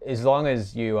 as long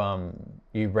as you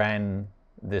ran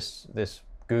this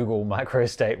Google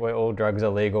microstate where all drugs are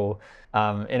legal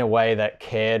in a way that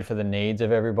cared for the needs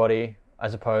of everybody, I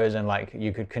suppose, and like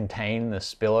you could contain the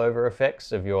spillover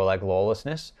effects of your like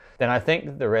lawlessness, then I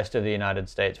think the rest of the United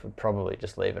States would probably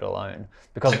just leave it alone,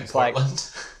 because it's Portland.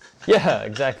 yeah,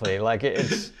 exactly. Like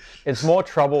it's more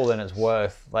trouble than it's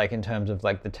worth, like in terms of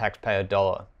like the taxpayer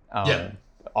dollar.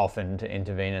 Often to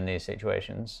intervene in these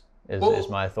situations is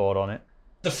my thought on it.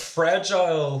 The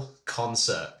fragile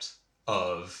concept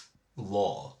of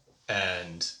law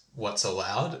and what's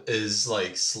allowed is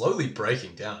like slowly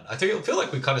breaking down. I feel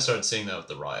like we kind of started seeing that with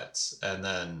the riots, and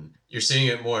then you're seeing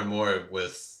it more and more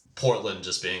with Portland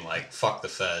just being like, fuck the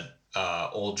Fed,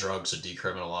 all drugs are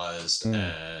decriminalized,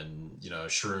 and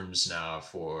shrooms now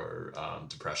for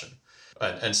depression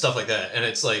and stuff like that. And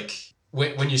it's like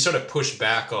when you sort of push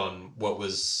back on what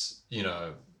was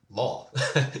law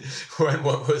when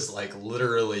what was like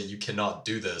literally you cannot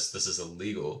do this is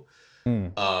illegal,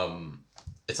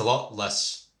 it's a lot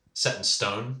less set in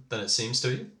stone than it seems to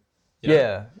be.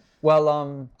 Yeah.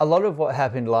 Well, a lot of what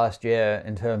happened last year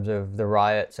in terms of the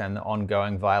riots and the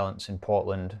ongoing violence in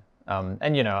Portland,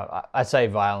 and I say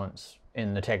violence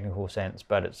in the technical sense,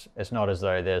 but it's not as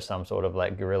though there's some sort of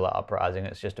like guerrilla uprising.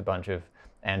 It's just a bunch of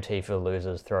Antifa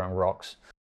losers throwing rocks.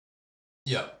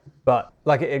 Yeah. But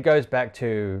like it goes back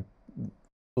to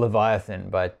Leviathan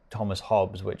by Thomas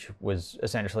Hobbes, which was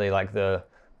essentially like the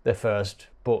first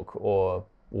book or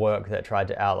work that tried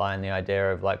to outline the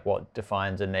idea of like what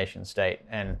defines a nation state.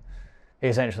 And he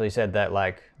essentially said that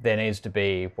like there needs to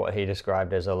be what he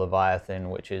described as a Leviathan,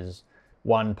 which is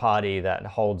one party that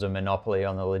holds a monopoly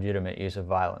on the legitimate use of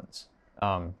violence.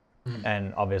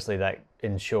 And obviously that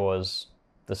ensures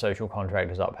the social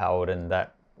contract is upheld and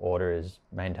that order is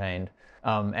maintained.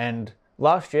 And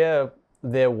last year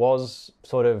there was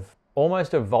sort of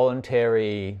almost a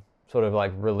voluntary sort of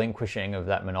like relinquishing of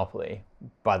that monopoly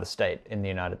by the state in the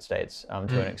United States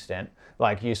to an extent.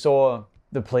 Like you saw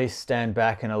the police stand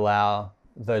back and allow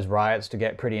those riots to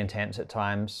get pretty intense at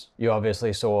times. You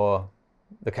obviously saw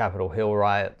the Capitol Hill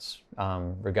riots,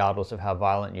 regardless of how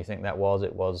violent you think that was,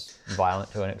 it was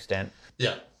violent to an extent.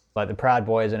 Yeah. Like the Proud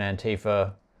Boys and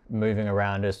Antifa moving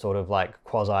around as sort of like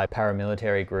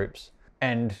quasi-paramilitary groups.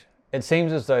 And it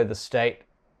seems as though the state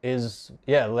is,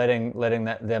 letting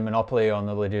their monopoly on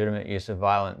the legitimate use of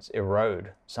violence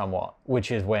erode somewhat,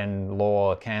 which is when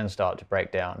law can start to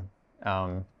break down,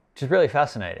 which is really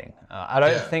fascinating. I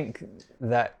don't think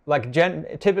that, like,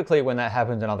 typically when that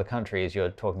happens in other countries,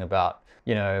 you're talking about,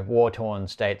 war-torn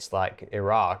states like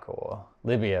Iraq or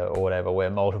Libya or whatever, where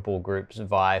multiple groups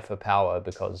vie for power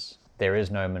because there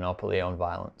is no monopoly on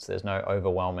violence. There's no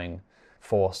overwhelming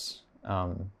force.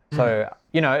 So,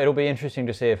 it'll be interesting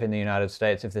to see if in the United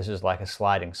States, if this is like a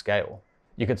sliding scale.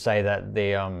 You could say that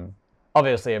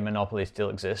obviously a monopoly still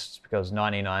exists because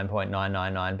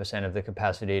 99.999% of the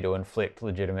capacity to inflict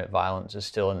legitimate violence is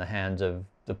still in the hands of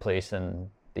the police and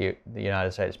the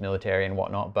United States military and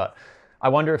whatnot. But I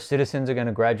wonder if citizens are going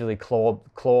to gradually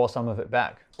claw some of it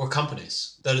back. Or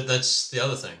companies. That's the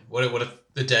other thing. What if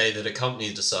the day that a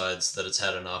company decides that it's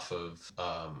had enough of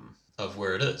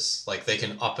where it is, like they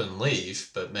can up and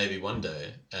leave, but maybe one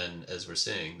day, and as we're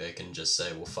seeing, they can just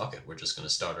say, well, fuck it, we're just going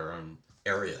to start our own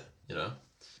area,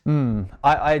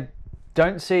 I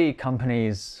don't see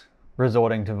companies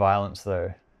resorting to violence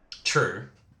though. True,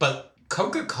 but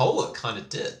Coca-Cola kind of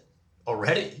did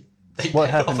already. They What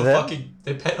paid happened off there?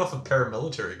 they paid off a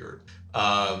paramilitary group.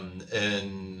 I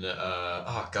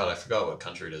forgot what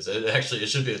country it is. It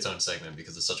should be its own segment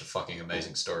because it's such a fucking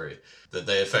amazing story that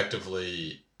they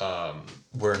effectively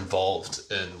were involved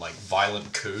in like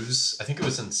violent coups. I think it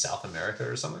was in South America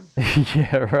or something.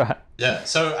 Yeah, right. Yeah.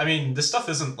 So, I mean, this stuff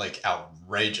isn't like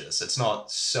outrageous. It's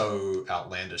not so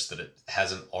outlandish that it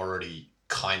hasn't already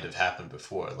kind of happened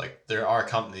before. Like there are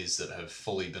companies that have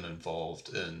fully been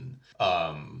involved in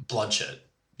bloodshed,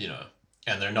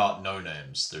 and they're not no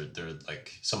names. They're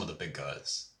like some of the big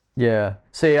guys. Yeah.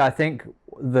 See, I think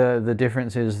the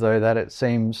difference is though that it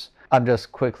seems, I'm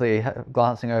just quickly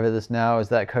glancing over this now, is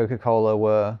that Coca-Cola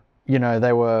were,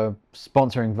 they were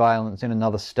sponsoring violence in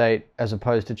another state as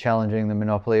opposed to challenging the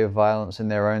monopoly of violence in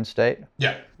their own state.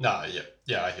 Yeah. No.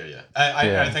 Yeah. I hear you.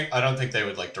 I don't think they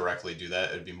would like directly do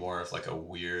that. It'd be more of like a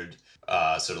weird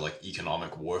sort of like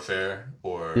economic warfare,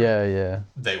 or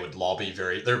they would lobby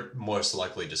they're most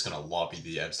likely just going to lobby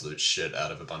the absolute shit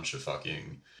out of a bunch of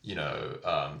fucking,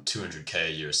 200K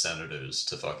a year senators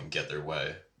to fucking get their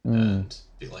way. And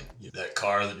be like, that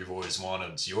car that you've always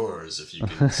wanted is yours if you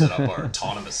can set up our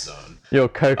autonomous zone. Your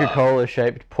Coca-Cola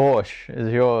shaped Porsche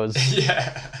is yours.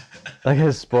 Yeah. Like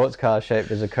a sports car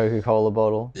shaped as a Coca-Cola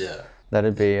bottle. Yeah.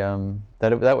 That'd be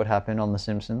that would happen on The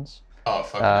Simpsons. Oh,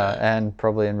 fuck yeah. And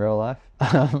probably in real life.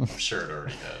 I'm sure it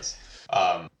already has.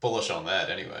 Bullish on that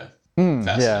anyway. Yeah,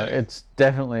 Fascinating. it's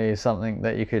definitely something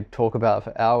that you could talk about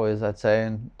for hours, I'd say,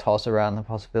 and toss around the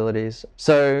possibilities.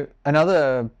 So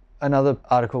another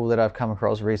article that I've come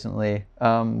across recently,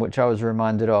 which I was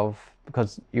reminded of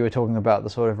because you were talking about the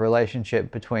sort of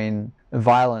relationship between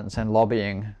violence and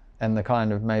lobbying and the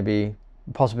kind of maybe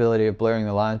possibility of blurring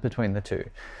the lines between the two,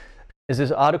 is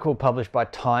this article published by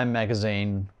Time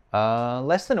magazine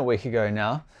less than a week ago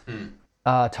now,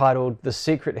 titled "The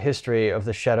Secret History of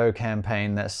the Shadow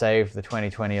Campaign That Saved the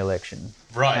 2020 Election."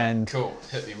 Right. And cool.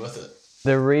 Hit me with it.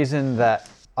 the reason that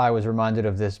I was reminded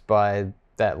of this by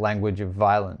that language of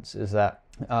violence is that,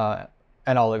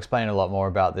 and I'll explain a lot more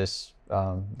about this,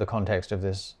 the context of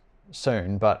this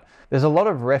soon, but there's a lot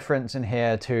of reference in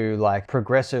here to like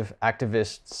progressive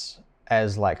activists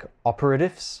as like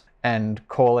operatives and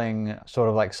calling sort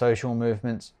of like social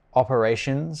movements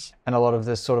operations, and a lot of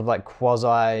this sort of like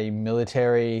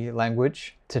quasi-military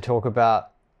language to talk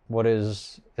about what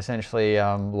is essentially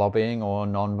lobbying or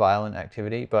non-violent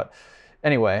activity. But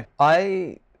anyway,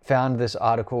 I found this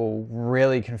article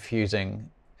really confusing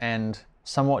and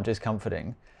somewhat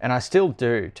discomforting. And I still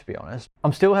do, to be honest.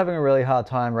 I'm still having a really hard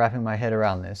time wrapping my head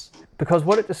around this because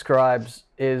what it describes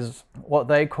is what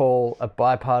they call a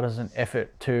bipartisan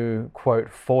effort to, quote,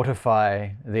 fortify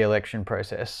the election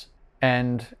process.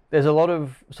 And there's a lot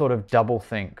of sort of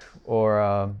doublethink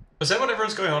or... Is that what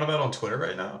everyone's going on about on Twitter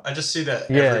right now? I just see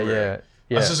that yeah, everywhere.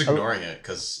 yeah. I was just ignoring it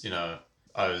because,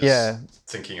 I was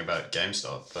thinking about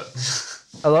GameStop,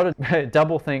 but... A lot of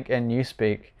doublethink and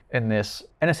newspeak in this.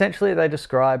 And essentially they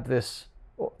describe this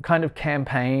kind of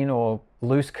campaign or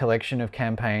loose collection of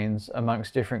campaigns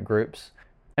amongst different groups.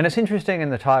 And it's interesting in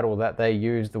the title that they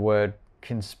use the word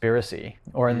conspiracy,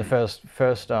 or in the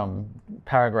first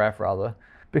paragraph rather,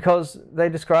 because they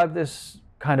describe this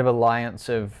kind of alliance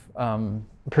of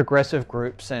progressive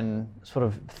groups and sort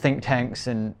of think tanks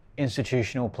and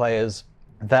institutional players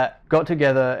that got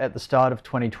together at the start of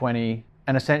 2020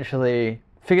 and essentially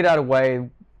figured out a way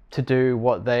to do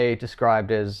what they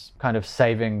described as kind of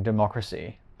saving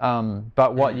democracy,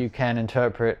 but what you can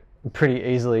interpret pretty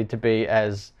easily to be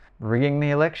as rigging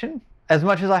the election. As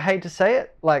much as I hate to say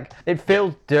it, like, it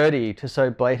feels dirty to so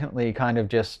blatantly kind of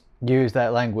just use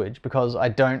that language because I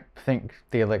don't think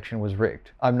the election was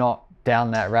rigged. I'm not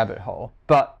down that rabbit hole.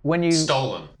 But when you...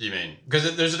 Stolen, you mean?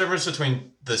 Because there's a difference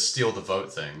between the steal the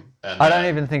vote thing and... I don't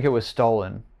even think it was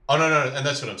stolen. Oh, no, and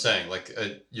that's what I'm saying. Like,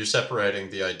 you're separating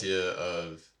the idea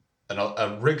of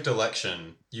a rigged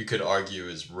election, you could argue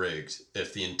is rigged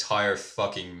if the entire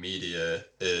fucking media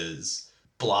is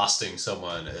blasting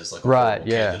someone as like a horrible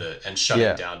candidate and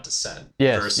shutting down dissent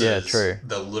versus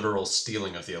the literal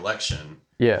stealing of the election,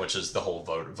 which is the whole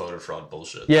voter fraud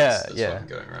bullshit that's fucking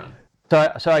going around.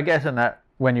 So I guess in that,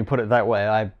 when you put it that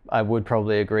way, I would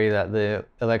probably agree that the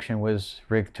election was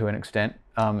rigged to an extent,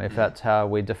 if that's how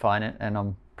we define it, and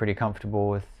I'm pretty comfortable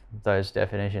with those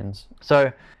definitions.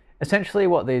 So essentially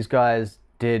what these guys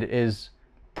did is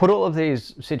put all of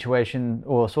these situations,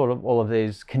 or sort of all of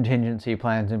these contingency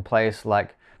plans in place,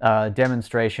 like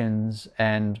demonstrations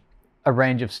and a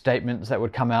range of statements that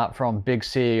would come out from big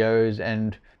CEOs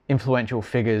and influential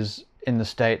figures in the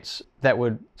States that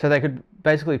would, so they could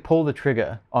basically pull the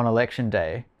trigger on election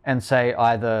day and say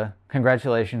either,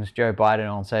 congratulations Joe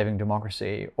Biden on saving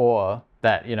democracy, or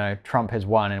that, Trump has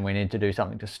won and we need to do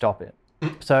something to stop it.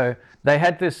 So they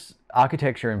had this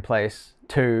architecture in place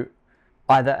to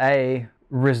either A,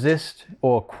 resist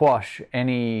or quash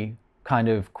any kind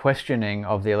of questioning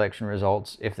of the election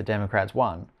results if the Democrats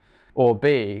won, or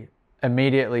B,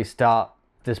 immediately start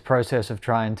this process of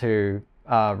trying to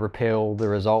repeal the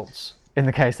results in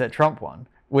the case that Trump won,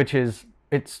 which is,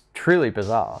 it's truly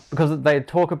bizarre because they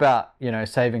talk about,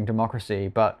 saving democracy,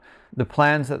 but the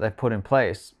plans that they've put in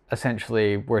place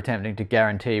essentially were attempting to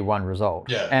guarantee one result.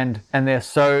 Yeah. And they're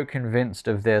so convinced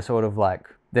of their sort of like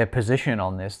their position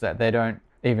on this that they don't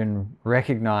even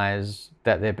recognize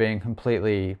that they're being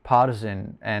completely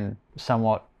partisan and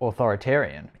somewhat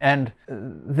authoritarian. And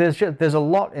there's a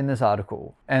lot in this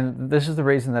article, and this is the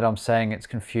reason that I'm saying it's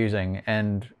confusing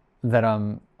and that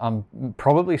I'm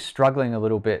probably struggling a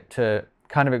little bit to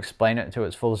kind of explain it to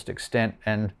its fullest extent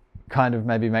and kind of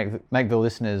maybe make the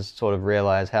listeners sort of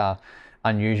realize how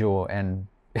unusual and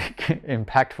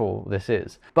impactful this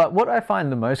is. But what I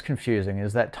find the most confusing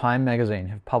is that Time magazine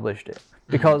have published it,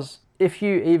 because if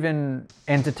you even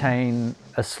entertain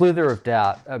a slither of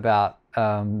doubt about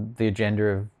the agenda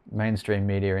of mainstream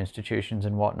media institutions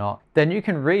and whatnot, then you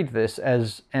can read this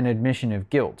as an admission of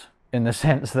guilt, in the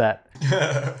sense that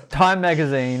Time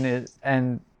magazine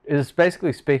and is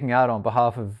basically speaking out on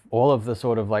behalf of all of the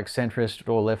sort of like centrist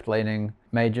or left-leaning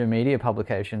major media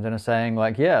publications and are saying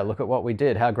like, yeah, look at what we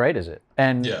did. How great is it?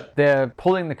 And they're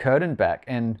pulling the curtain back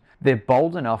and they're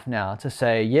bold enough now to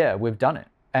say, yeah, we've done it.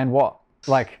 And what?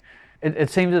 Like, it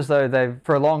seems as though they've,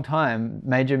 for a long time,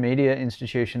 major media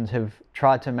institutions have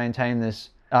tried to maintain this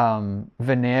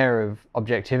veneer of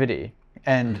objectivity.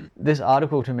 And this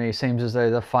article to me seems as though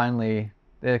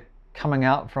they're coming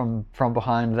out from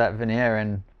behind that veneer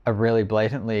and are really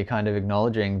blatantly kind of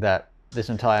acknowledging that this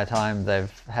entire time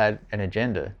they've had an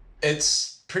agenda.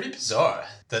 It's pretty bizarre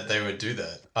that they would do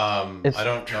that. It's I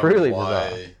don't truly know why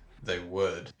bizarre. they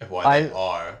would, why they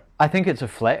are. I think it's a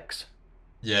flex.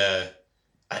 Yeah.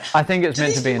 I think it's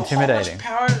meant to be intimidating.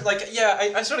 Power? Like,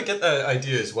 yeah, I sort of get the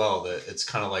idea as well that it's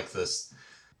kind of like this,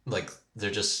 like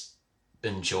they're just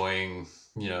enjoying,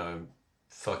 you know,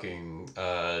 fucking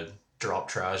drop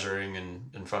troushering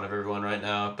in front of everyone right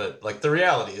now. But like the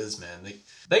reality is, man,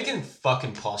 they can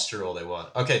fucking posture all they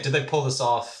want. Okay, did they pull this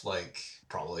off? Like,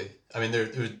 probably. I mean, there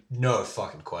was no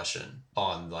fucking question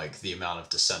on like the amount of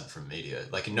dissent from media.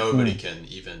 Like nobody can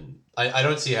even. I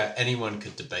don't see how anyone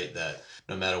could debate that,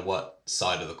 no matter what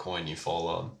side of the coin you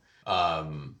fall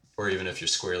on, or even if you're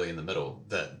squarely in the middle,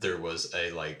 that there was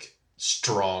a like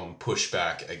strong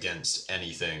pushback against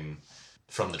anything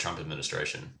from the Trump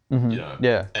administration, you know,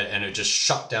 and it just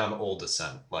shut down all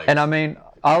dissent. Like, and I mean,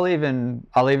 I'll even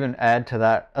add to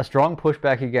that a strong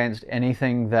pushback against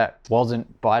anything that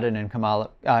wasn't Biden and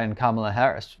Kamala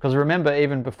Harris. Because remember,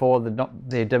 even before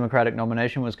the Democratic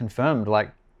nomination was confirmed,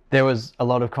 like there was a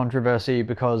lot of controversy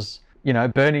because, you know,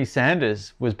 Bernie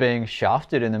Sanders was being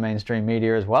shafted in the mainstream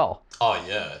media as well. Oh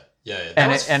yeah. Yeah, that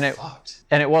was fucked.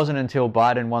 And it wasn't until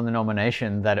Biden won the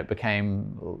nomination that it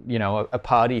became, you know, a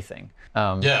party thing.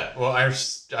 Yeah, well,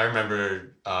 I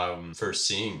remember first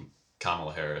seeing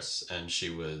Kamala Harris, and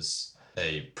she was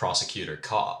a prosecutor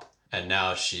cop, and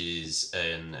now she's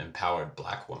an empowered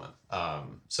black woman.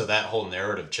 So that whole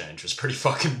narrative change was pretty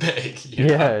fucking big. You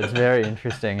know? Yeah, it's very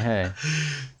interesting. Hey.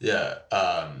 Yeah,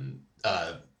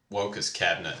 wokest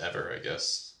cabinet ever, I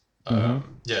guess.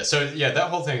 Yeah, so yeah, that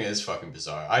whole thing is fucking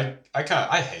bizarre.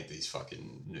 I hate these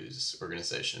fucking news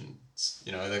organizations.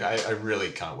 You know, like I really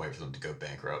can't wait for them to go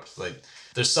bankrupt. Like,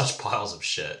 there's such piles of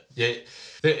shit. Yeah,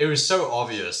 it was so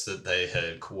obvious that they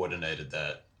had coordinated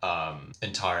that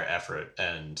entire effort,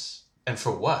 and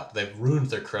for what? They've ruined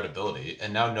their credibility,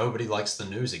 and now nobody likes the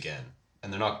news again,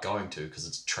 and they're not going to because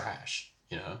it's trash.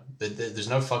 You know, there's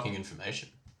no fucking information.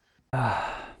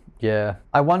 Yeah,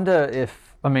 I wonder if.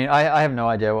 I mean, I have no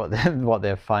idea what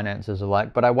their finances are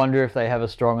like, but I wonder if they have a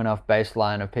strong enough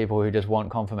baseline of people who just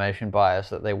want confirmation bias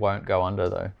that they won't go under,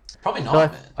 though. Probably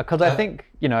not, man. Because I think,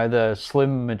 you know, the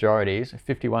slim majorities,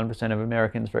 51% of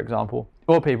Americans, for example,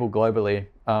 or people globally,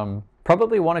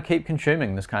 probably want to keep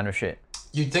consuming this kind of shit.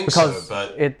 You'd think so,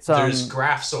 but there's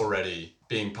graphs already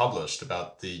being published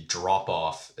about the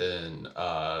drop-off in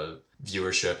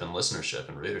viewership and listenership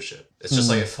and readership. It's just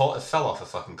like it fell off a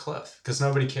fucking cliff because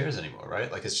nobody cares anymore,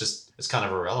 right? Like it's kind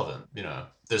of irrelevant, you know.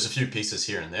 There's a few pieces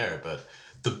here and there, but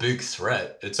the big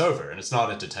threat, it's over and it's not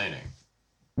entertaining.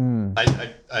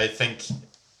 I think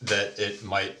that it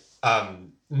might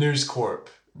News Corp,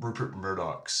 Rupert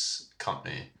Murdoch's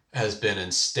company, has been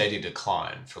in steady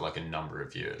decline for like a number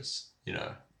of years, you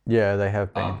know. Yeah, they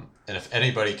have been. And if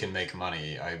anybody can make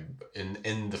money,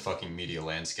 in the fucking media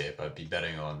landscape, I'd be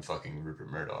betting on fucking Rupert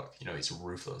Murdoch. You know, he's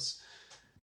ruthless.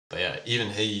 But yeah, even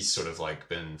he's sort of like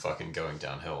been fucking going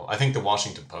downhill. I think the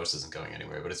Washington Post isn't going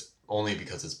anywhere, but it's only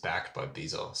because it's backed by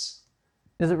Bezos.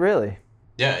 Is it really?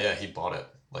 Yeah, he bought it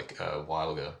like a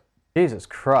while ago. Jesus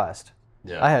Christ.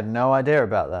 Yeah. I had no idea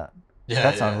about that. Yeah,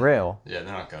 that's unreal. Yeah,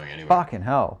 they're not going anywhere. Fucking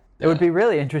hell. It would be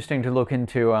really interesting to look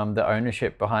into the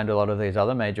ownership behind a lot of these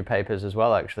other major papers as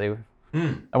well, actually.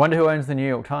 I wonder who owns the New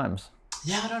York Times.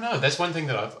 Yeah, I don't know. That's one thing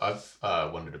that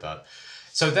I've wondered about.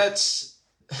 So that's...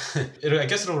 I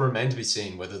guess it'll remain to be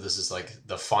seen whether this is like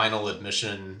the final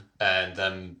admission and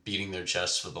them beating their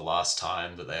chests for the last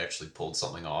time that they actually pulled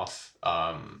something off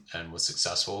and was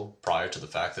successful prior to the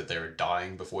fact that they were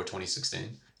dying before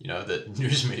 2016. You know, that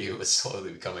news media was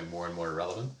slowly becoming more and more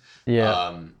irrelevant.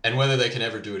 Yeah. And whether they can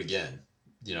ever do it again,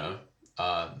 you know.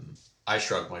 I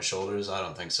shrug my shoulders. I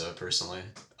don't think so, personally.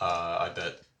 I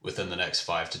bet within the next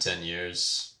 5 to 10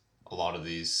 years, a lot of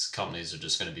these companies are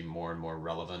just going to be more and more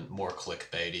relevant, more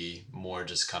clickbaity, more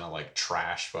just kind of like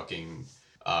trash fucking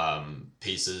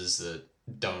pieces that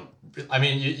don't... I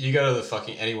mean, you go to the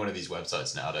fucking any one of these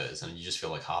websites nowadays and you just feel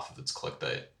like half of it's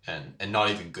clickbait and not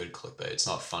even good clickbait. It's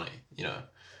not funny, you know.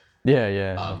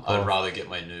 Yeah. I'd rather get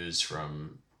my news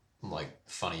from like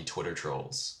funny Twitter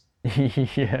trolls.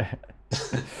 Yeah.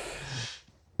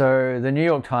 So the New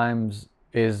York Times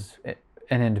is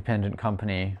an independent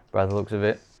company by the looks of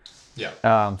it.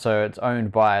 Yeah. So it's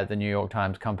owned by the New York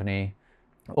Times company.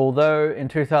 Although in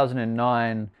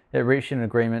 2009, it reached an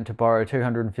agreement to borrow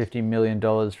 $250 million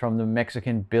from the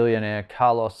Mexican billionaire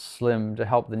Carlos Slim to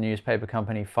help the newspaper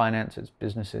company finance its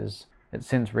businesses. It's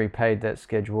since repaid that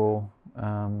schedule.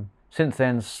 Since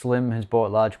then, Slim has bought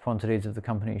large quantities of the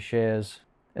company's shares.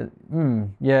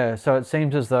 Yeah, so it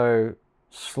seems as though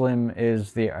Slim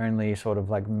is the only sort of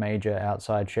like major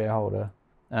outside shareholder.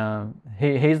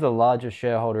 He's the largest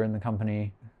shareholder in the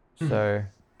company. So,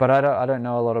 but I don't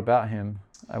know a lot about him.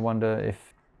 I wonder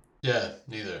if. Yeah,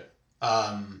 neither.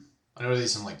 I know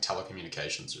he's in like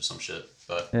telecommunications or some shit,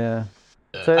 but Yeah.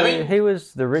 yeah. So I mean, he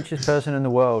was the richest person in the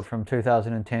world from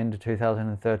 2010 to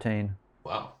 2013.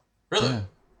 wow, really? Yeah.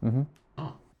 Mm-hmm.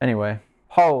 Oh. Anyway,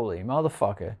 holy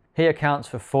motherfucker. He accounts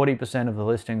for 40% of the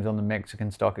listings on the Mexican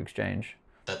Stock Exchange.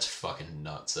 That's fucking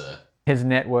nuts. His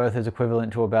net worth is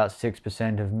equivalent to about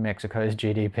 6% of Mexico's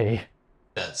GDP.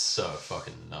 That's so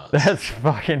fucking nuts. That's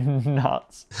fucking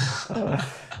nuts.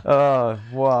 Oh,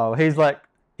 wow. He's like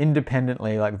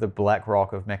independently like the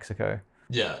BlackRock of Mexico.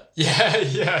 Yeah.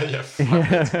 Fuck,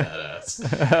 that's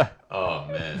badass. Oh,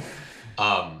 man.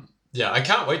 Yeah, I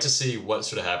can't wait to see what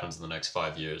sort of happens in the next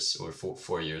 5 years or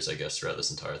 4 years, I guess, throughout this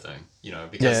entire thing. You know,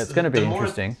 because yeah, it's going to be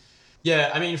interesting.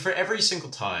 Yeah, I mean, for every single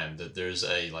time that there's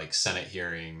a like Senate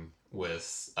hearing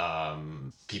with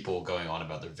people going on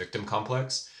about their victim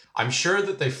complex, I'm sure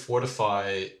that they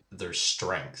fortify their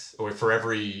strength. Or for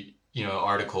every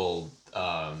article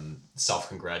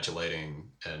self-congratulating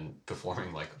and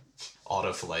performing like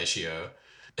autofellatio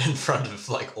in front of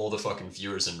like all the fucking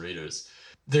viewers and readers,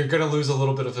 they're gonna lose a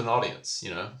little bit of an audience.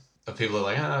 Of people are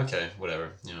like, okay,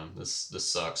 whatever. This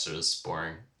sucks or this is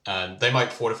boring. And they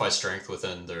might fortify strength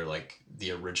within their like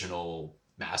the original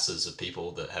masses of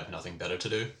people that have nothing better to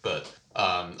do. But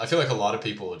I feel like a lot of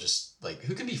people are just like,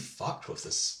 who can be fucked with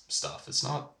this stuff? It's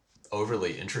not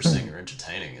overly interesting or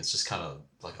entertaining. It's just kind of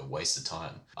like a waste of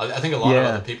time. I think a lot of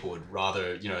other people would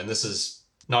rather, and this is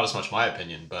not as much my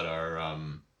opinion, but our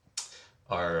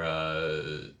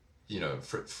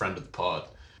friend of the pod,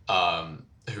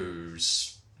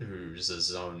 who's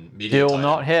his own media Still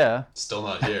not here. Still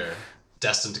not here.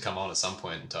 Destined to come on at some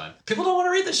point in time. People don't want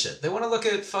to read this shit. They want to look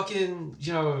at fucking,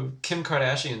 Kim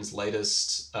Kardashian's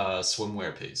latest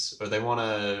swimwear piece. Or they want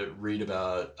to read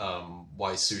about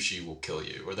why sushi will kill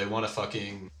you. Or they want to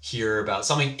fucking hear about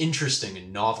something interesting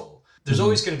and novel. There's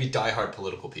always going to be diehard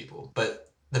political people. But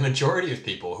the majority of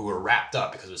people who were wrapped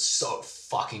up because it was so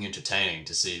fucking entertaining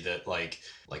to see that like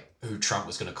who Trump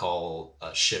was going to call a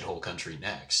shithole country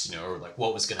next, or like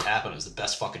what was going to happen. It was the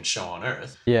best fucking show on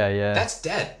earth. Yeah. That's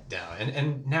dead now.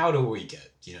 And now do we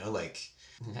get, like,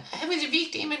 I was a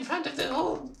victim in front of the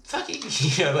whole fucking,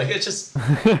 like it's just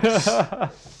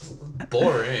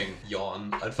boring,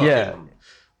 yawn. I'd fucking,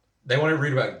 they want to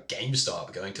read about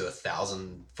GameStop going to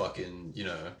 1,000 fucking,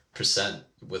 percent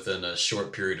within a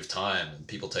short period of time and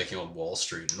people taking on Wall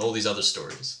Street and all these other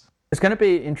stories. It's going to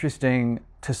be interesting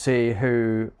to see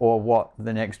who or what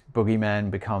the next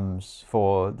boogeyman becomes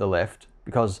for the left,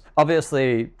 because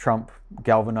obviously Trump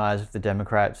galvanized the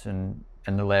Democrats and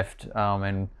the left,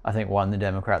 and I think won the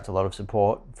Democrats a lot of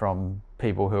support from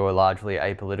people who are largely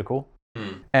apolitical.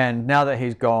 And now that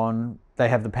he's gone, they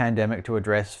have the pandemic to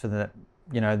address for the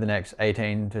next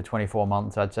 18 to 24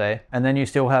 months, I'd say. And then you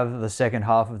still have the second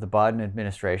half of the Biden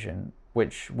administration,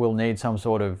 which will need some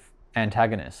sort of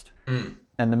antagonist.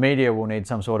 And the media will need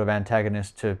some sort of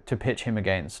antagonist to pitch him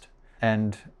against.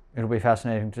 And it'll be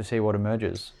fascinating to see what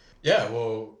emerges. Yeah,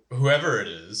 well, whoever it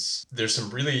is, there's some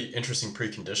really interesting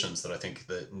preconditions that I think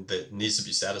that needs to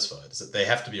be satisfied. Is that they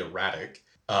have to be erratic,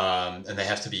 and they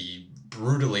have to be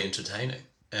brutally entertaining.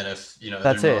 And if,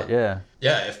 that's it, yeah.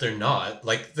 Yeah, if they're not,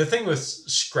 like, the thing with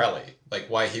Shkreli, like,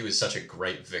 why he was such a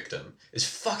great victim is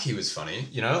he was funny,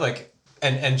 like,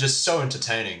 and just so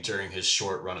entertaining during his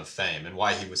short run of fame, and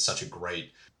why he was such a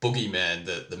great boogeyman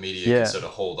that the media can sort of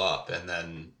hold up and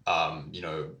then,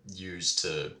 use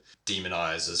to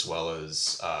demonize as well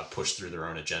as push through their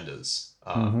own agendas.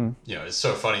 It's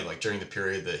so funny, like, during the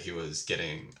period that he was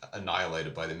getting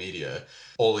annihilated by the media,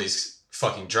 all these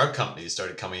fucking drug companies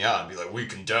started coming out and be like, we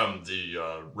condemn the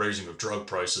raising of drug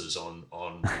prices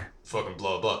on fucking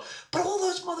blah blah. But all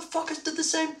those motherfuckers did the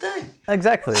same thing.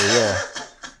 Exactly, yeah.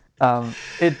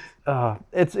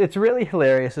 It's really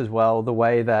hilarious as well, the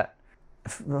way that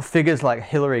figures like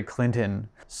Hillary Clinton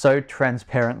so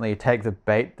transparently take the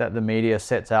bait that the media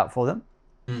sets out for them.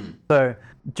 So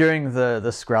during the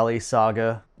Shkreli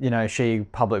saga, she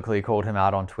publicly called him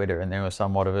out on Twitter, and there was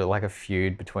somewhat of a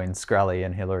feud between Shkreli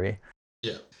and Hillary.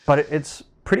 Yeah. But it's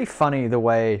pretty funny the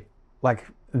way like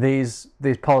these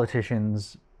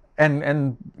politicians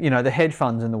and you know the hedge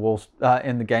funds in the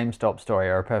GameStop story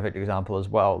are a perfect example as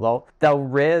well. They'll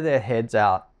rear their heads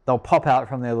out. They'll pop out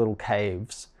from their little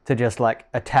caves to just like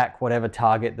attack whatever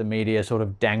target the media sort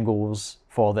of dangles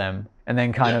for them, and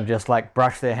then kind of just like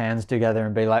brush their hands together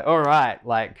and be like, all right,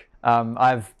 like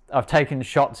I've taken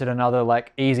shots at another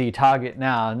like easy target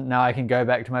now. Now I can go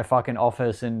back to my fucking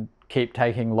office and keep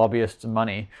taking lobbyists'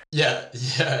 money. Yeah.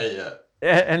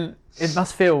 And it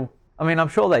must feel, I mean, I'm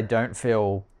sure they don't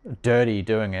feel dirty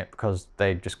doing it because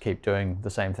they just keep doing the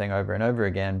same thing over and over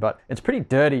again, but it's pretty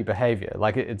dirty behavior.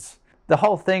 Like it's, the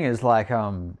whole thing is like,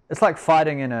 it's like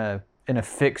fighting in a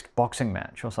fixed boxing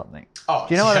match or something. Oh,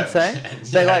 do you know what I'm saying?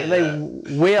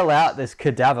 They wheel out this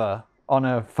cadaver on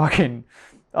a fucking,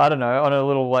 I don't know, on a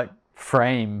little like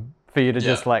frame for you to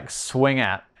just like swing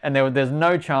at. And there's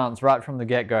no chance right from the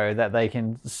get-go that they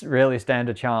can really stand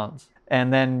a chance.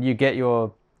 And then you get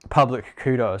your public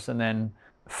kudos and then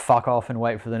fuck off and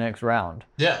wait for the next round.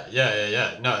 Yeah.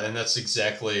 No, and that's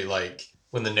exactly like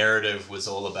when the narrative was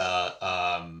all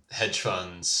about hedge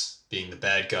funds being the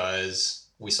bad guys.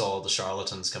 We saw all the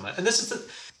charlatans come out. And this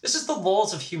is the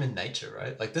laws of human nature,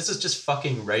 right? Like this is just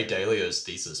fucking Ray Dalio's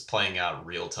thesis playing out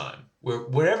real time.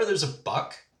 Wherever there's a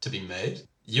buck to be made,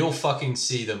 you'll fucking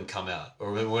see them come out.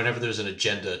 Or whenever there's an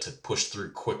agenda to push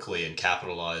through quickly and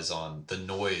capitalize on the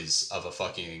noise of a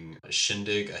fucking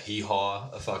shindig, a hee-haw,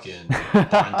 a fucking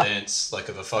barn dance, like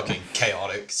of a fucking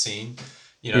chaotic scene,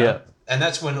 you know? Yeah. And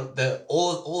that's when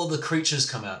all of the creatures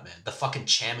come out, man. The fucking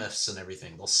Chamaths and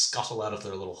everything. They'll scuttle out of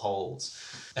their little holes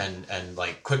and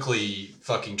like quickly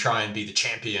fucking try and be the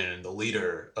champion and the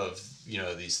leader of, you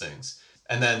know, these things.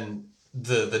 And then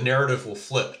the narrative will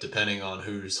flip depending on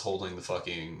who's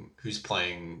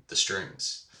playing the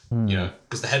strings, you know,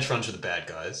 because the hedge funds are the bad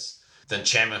guys. Then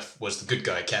Chamath was the good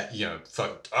guy, you know,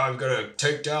 I'm going to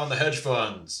take down the hedge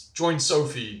funds, join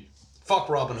Sophie, fuck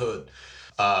Robin Hood.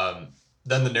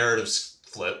 Then the narrative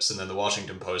flips, and then the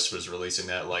Washington Post was releasing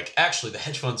that, like, actually, the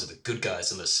hedge funds are the good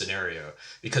guys in this scenario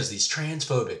because these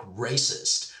transphobic,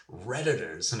 racist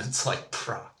Redditors, and it's like,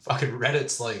 bruh, fucking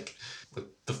Reddit's like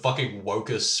the fucking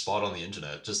wokest spot on the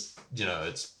internet. Just, you know,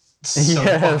 it's so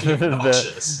fucking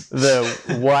obnoxious.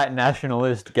 The white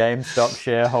nationalist GameStop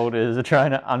shareholders are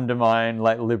trying to undermine,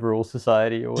 like, liberal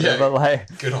society or whatever.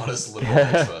 Like, good, honest liberal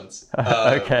hedge funds.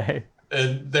 Okay.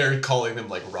 And they're calling them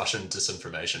like Russian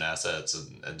disinformation assets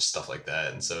and stuff like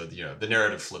that. And so, you know, the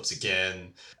narrative flips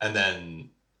again. And then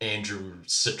Andrew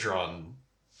Citron,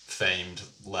 famed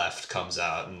left, comes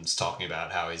out and is talking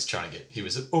about how he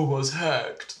was almost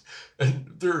hacked.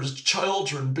 And there's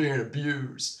children being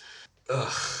abused.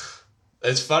 Ugh.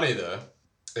 It's funny though.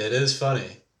 It is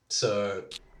funny. So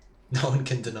no one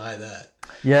can deny that.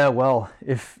 Yeah, well,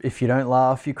 if you don't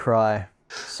laugh, you cry.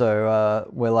 So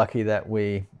we're lucky that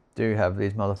we do have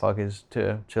these motherfuckers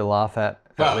to laugh at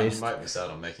least. You might miss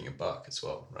out on making a buck as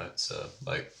well, right? So,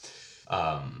 like,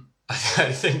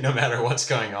 I think no matter what's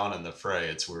going on in the fray,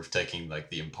 it's worth taking, like,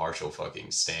 the impartial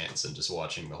fucking stance and just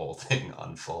watching the whole thing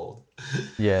unfold.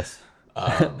 Yes.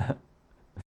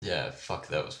 Yeah, fuck,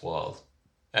 that was wild.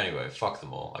 Anyway, fuck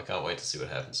them all. I can't wait to see what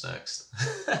happens next.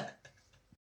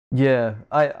 Yeah,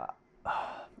 I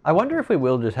wonder if we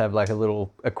will just have, like,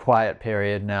 a quiet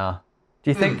period now.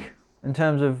 Do you think... in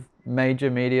terms of major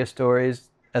media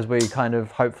stories, as we kind of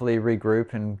hopefully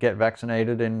regroup and get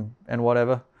vaccinated and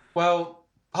whatever? Well,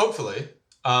 hopefully,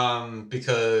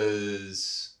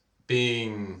 because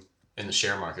being in the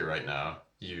share market right now,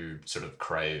 you sort of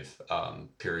crave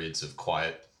periods of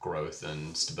quiet growth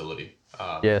and stability.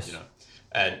 Yes. You know,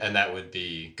 and that would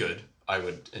be good. I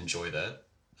would enjoy that.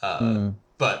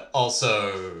 But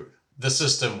also, the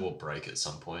system will break at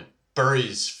some point.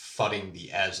 Burry's fudding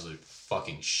the absolute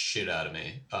fucking shit out of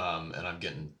me, and I'm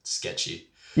getting sketchy.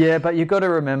 Yeah, but you got to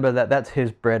remember that that's his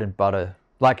bread and butter.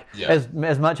 Like,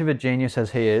 as much of a genius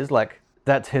as he is, like,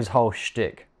 that's his whole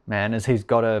shtick, man, is he's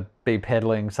got to be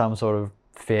peddling some sort of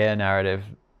fair narrative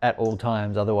at all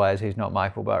times, otherwise he's not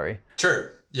Michael Burry. True.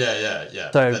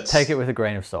 Yeah. So take it with a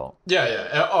grain of salt.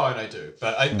 Yeah. Oh, and I do.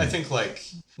 But I think, like,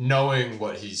 knowing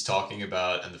what he's talking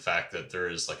about and the fact that there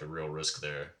is, like, a real risk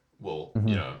there will,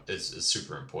 you know, is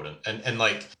super important. And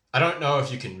like, I don't know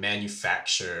if you can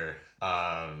manufacture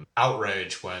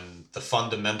outrage when the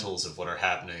fundamentals of what are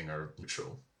happening are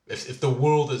neutral. If the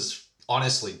world is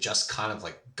honestly just kind of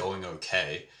like going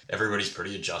okay, everybody's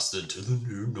pretty adjusted to the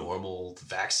new normal, the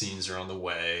vaccines are on the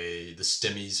way, the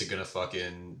stimmies are gonna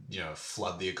fucking, you know,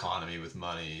 flood the economy with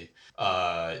money,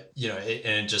 you know,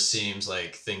 and it just seems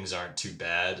like things aren't too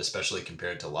bad, especially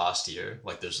compared to last year.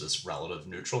 Like, there's this relative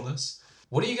neutralness.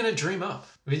 What are you gonna dream up?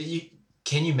 I mean,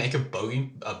 can you make a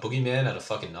boogeyman out of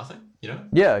fucking nothing? You know?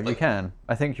 Yeah, you Like, can.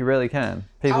 I think you really can.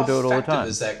 People do it all the How effective time.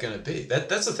 is that going to be?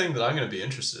 That's the thing that I'm going to be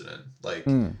interested in. Like,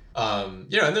 Mm.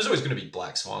 you know, and there's always going to be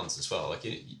black swans as well. Like,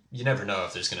 you never know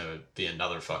if there's going to be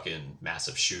another fucking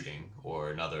massive shooting or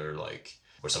another, like,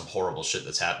 or some horrible shit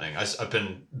that's happening. I've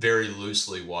been very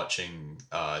loosely watching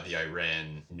the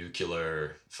Iran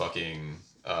nuclear fucking,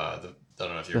 I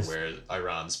don't know if you're aware,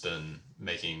 Iran's been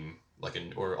making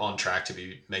or on track to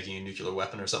be making a nuclear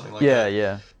weapon or something like that.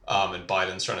 Yeah. And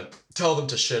Biden's trying to tell them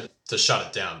to shut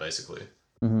it down, basically.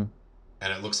 Mm-hmm.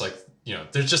 And it looks like, you know,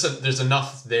 there's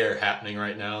enough there happening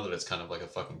right now that it's kind of like a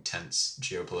fucking tense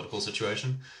geopolitical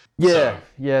situation. Yeah,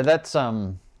 that's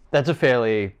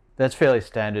fairly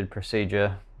standard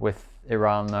procedure with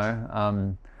Iran,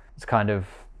 though. It's kind of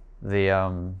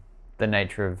the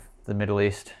nature of the Middle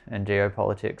East and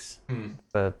geopolitics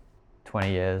for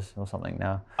 20 years or something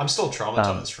now. I'm still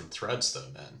traumatized from Threads, though,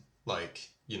 man. Like,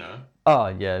 you know. Oh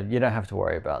yeah, you don't have to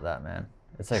worry about that, man.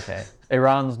 It's okay.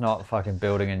 Iran's not fucking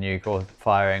building a nuke or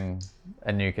firing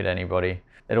a nuke at anybody.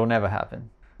 It'll never happen.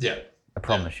 Yeah. I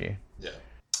promise you. Yeah.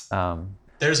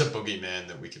 There's a boogeyman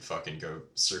that we could fucking go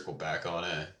circle back on,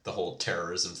 the whole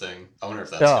terrorism thing. I wonder if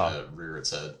that's gonna rear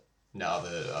its head now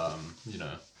that you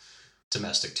know,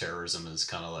 domestic terrorism is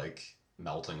kind of like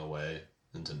melting away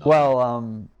into nothing.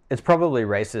 Well, it's probably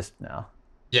racist now.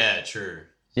 Yeah, true.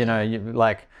 You know,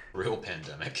 like real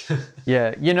pandemic.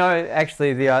 Yeah, you know,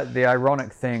 actually, the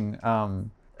ironic thing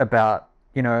about,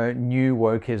 you know, new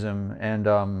wokeism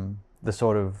and the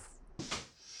sort of,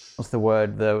 what's the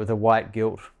word, the white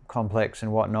guilt complex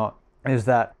and whatnot, is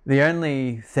that the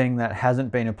only thing that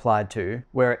hasn't been applied to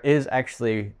where it is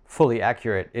actually fully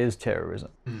accurate is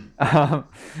terrorism.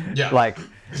 Yeah. Like,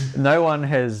 no one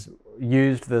has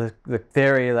used the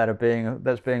theory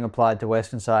that's being applied to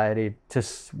Western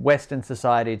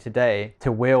society today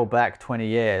to wheel back 20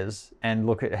 years and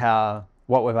look at how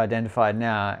what we've identified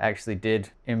now actually did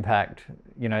impact,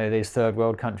 you know, these third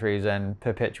world countries and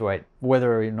perpetuate,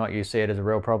 whether or not you see it as a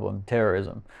real problem,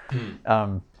 terrorism,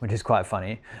 which is quite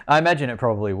funny. I imagine it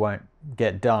probably won't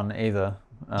get done either.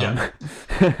 Yeah.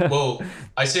 Well,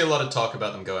 I see a lot of talk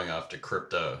about them going after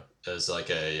crypto as like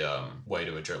a way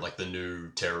to address like the new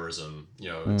terrorism, you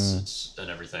know, it's and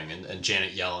everything. And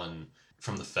Janet Yellen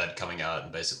from the Fed coming out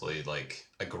and basically like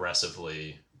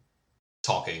aggressively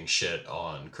talking shit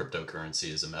on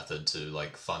cryptocurrency as a method to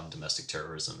like fund domestic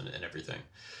terrorism and everything.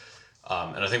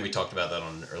 And I think we talked about that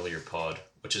on an earlier pod,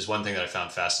 which is one thing that I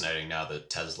found fascinating now that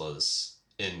Tesla's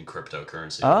in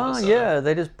cryptocurrency. Oh, yeah.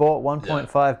 They just bought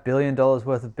 $1.5 billion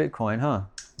worth of Bitcoin, huh?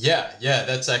 Yeah.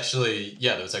 That was actually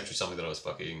something that I was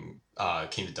fucking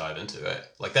keen to dive into.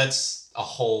 Like that's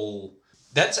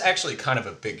actually kind of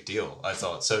a big deal, I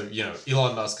thought. So, you know,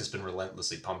 Elon Musk has been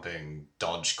relentlessly pumping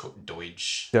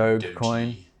Dogecoin.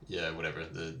 Yeah, whatever.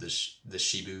 The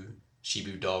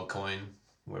Shibu dog coin,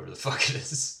 whatever the fuck it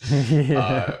is.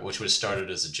 Which was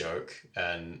started as a joke.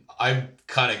 And I'm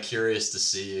kind of curious to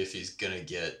see if he's going to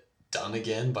get done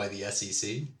again by the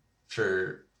SEC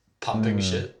for pumping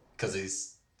shit, because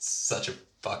he's such a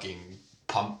fucking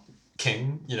pump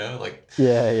king, you know, like.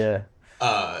 Yeah.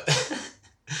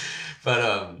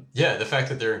 But yeah, the fact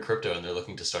that they're in crypto and they're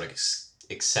looking to start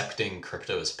accepting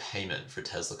crypto as payment for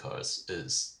Tesla cars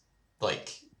is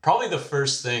like probably the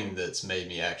first thing that's made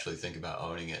me actually think about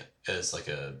owning it as like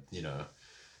a, you know,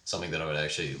 something that I would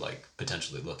actually like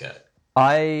potentially look at.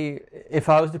 If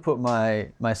I was to put my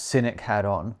cynic hat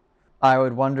on, I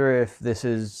would wonder if this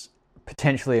is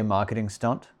potentially a marketing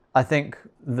stunt. I think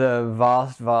the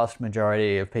vast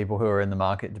majority of people who are in the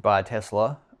market to buy a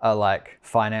Tesla are like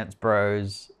finance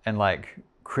bros and like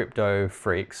crypto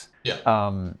freaks. Yeah.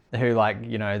 Who like,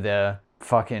 you know, their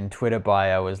fucking Twitter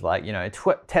bio is like, you know,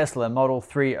 Tesla Model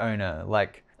 3 owner,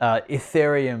 like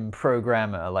Ethereum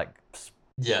programmer, like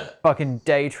fucking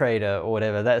day trader or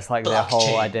whatever. That's like their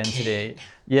whole identity.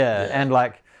 Yeah. And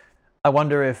like, I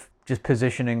wonder if just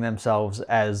positioning themselves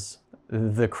as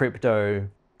the crypto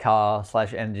car /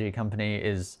 energy company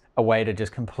is a way to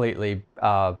just completely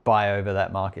buy over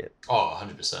that market. Oh,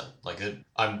 100%. Like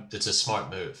it's a smart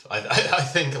move. I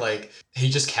think like he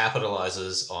just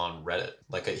capitalizes on Reddit.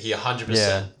 Like he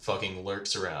 100% fucking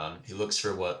lurks around. He looks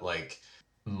for what like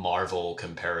Marvel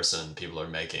comparison people are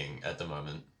making at the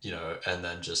moment, you know, and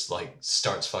then just like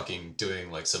starts fucking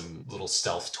doing like some little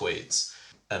stealth tweets,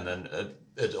 and then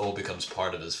it all becomes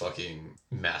part of his fucking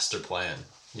master plan,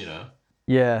 you know.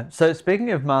 Yeah. So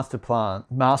speaking of master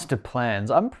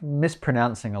plans, I'm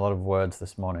mispronouncing a lot of words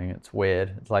this morning. It's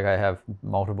weird. It's like I have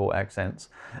multiple accents.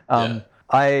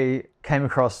 I came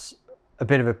across a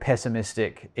bit of a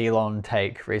pessimistic Elon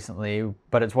take recently,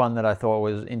 but it's one that I thought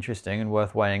was interesting and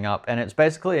worth weighing up. And it's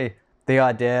basically the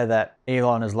idea that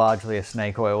Elon is largely a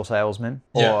snake oil salesman,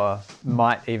 or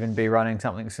might even be running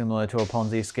something similar to a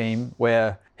Ponzi scheme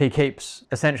where he keeps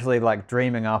essentially like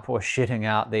dreaming up or shitting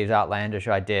out these outlandish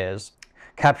ideas,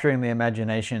 capturing the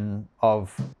imagination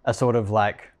of a sort of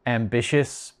like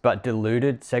ambitious but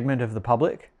deluded segment of the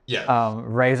public,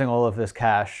 raising all of this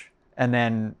cash, and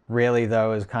then really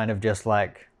though is kind of just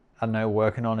like, I don't know,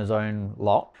 working on his own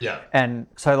lot. Yeah. And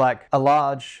so like a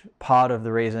large part of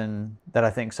the reason that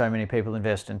I think so many people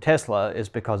invest in Tesla is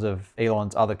because of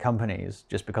Elon's other companies,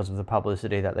 just because of the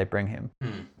publicity that they bring him.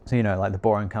 So, you know, like the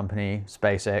Boring Company,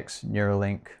 SpaceX,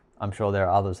 Neuralink, I'm sure there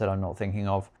are others that I'm not thinking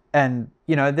of. And,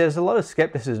 you know, there's a lot of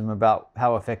skepticism about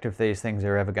how effective these things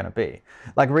are ever going to be.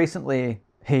 Like recently,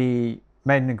 he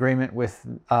made an agreement with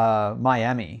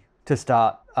Miami to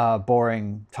start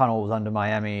boring tunnels under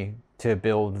Miami to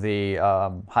build the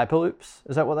Hyperloops.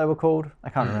 Is that what they were called? I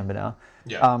can't remember now.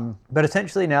 Yeah. But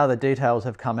essentially now the details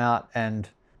have come out and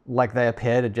like they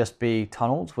appear to just be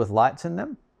tunnels with lights in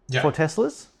them for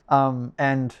Teslas.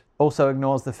 And also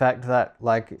ignores the fact that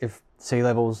like if sea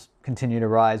levels continue to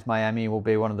rise, Miami will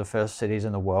be one of the first cities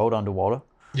in the world underwater.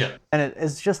 Yeah. And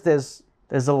it's just there's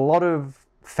a lot of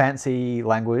fancy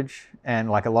language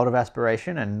and like a lot of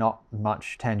aspiration and not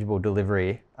much tangible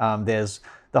delivery. There's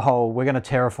the whole we're going to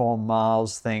terraform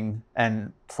Mars thing,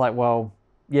 and it's like, well,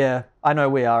 yeah, I know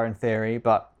we are in theory,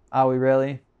 but are we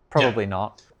really? Probably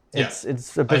not.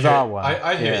 It's a bizarre one.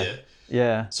 I hear you.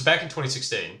 Yeah. So back in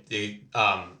 2016,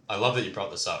 I love that you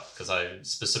brought this up because I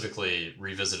specifically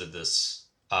revisited this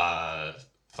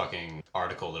fucking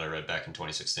article that I read back in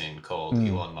 2016 called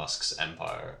Elon Musk's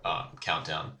Empire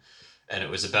Countdown. And it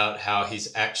was about how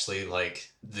he's actually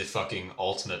like the fucking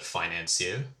ultimate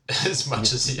financier as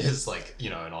much as he is like, you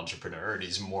know, an entrepreneur. And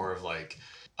he's more of like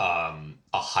a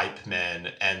hype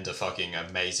man and a fucking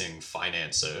amazing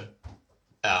financer.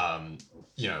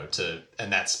 You know,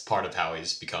 and that's part of how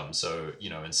he's become so, you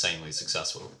know, insanely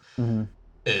successful.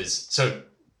 So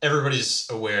everybody's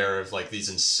aware of like these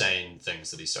insane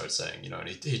things that he starts saying, you know, and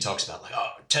he talks about like,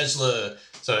 oh, Tesla.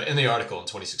 So in the article in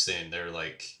 2016, they're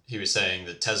like, he was saying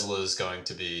that Tesla is going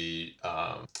to be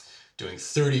doing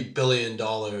 $30 billion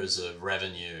of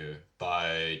revenue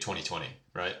by 2020,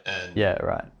 right? And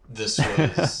this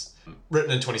was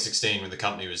written in 2016 when the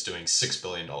company was doing $6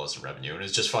 billion in revenue. And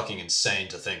it's just fucking insane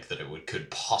to think that it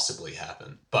could possibly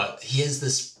happen. But he has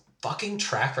this fucking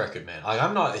track record, man. Like,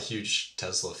 I'm not a huge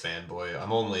Tesla fanboy.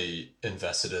 I'm only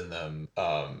invested in them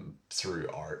through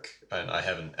ARK, and I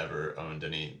haven't ever owned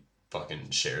any fucking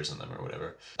shares in them or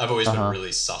whatever. I've always been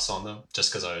really sus on them just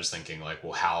because I was thinking like,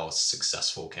 well, how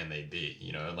successful can they be?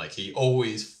 You know, and like he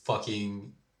always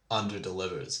fucking under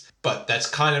delivers. But that's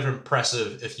kind of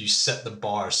impressive if you set the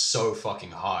bar so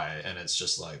fucking high and it's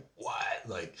just like, what?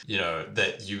 Like, you know,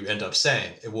 that you end up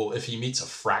saying, well, if he meets a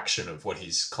fraction of what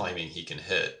he's claiming he can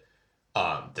hit,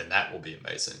 then that will be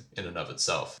amazing in and of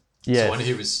itself. So when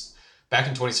he was back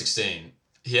in 2016,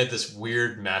 he had this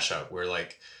weird mashup where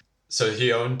like, so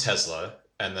he owned Tesla,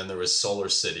 and then there was Solar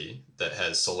City that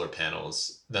has solar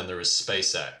panels. Then there was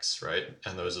SpaceX, right?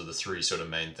 And those are the three sort of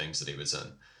main things that he was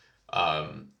in.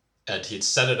 And he had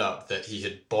set it up that he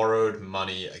had borrowed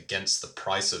money against the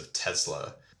price of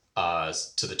Tesla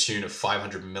to the tune of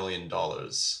 $500 million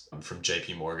from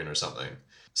JP Morgan or something.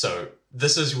 So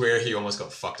this is where he almost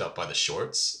got fucked up by the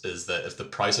shorts, is that if the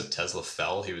price of Tesla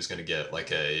fell, he was going to get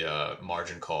like a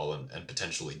margin call and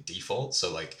potentially default.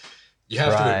 So like you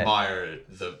have to admire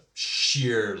the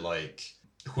sheer like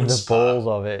the balls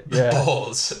of it.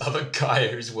 Balls of a guy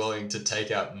who's willing to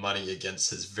take out money against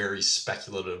his very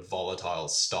speculative, volatile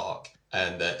stock.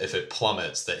 And that if it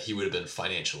plummets, that he would have been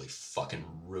financially fucking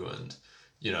ruined,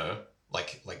 you know,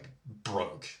 like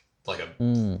broke. Like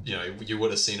you know, you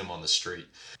would have seen him on the street.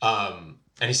 And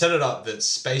he set it up that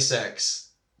SpaceX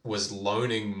was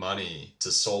loaning money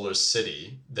to Solar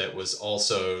City that was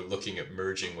also looking at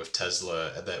merging with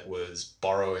Tesla, that was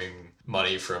borrowing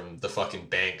money from the fucking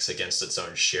banks against its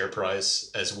own share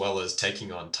price, as well as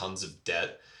taking on tons of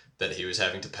debt that he was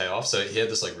having to pay off. So he had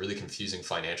this like really confusing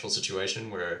financial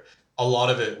situation where a lot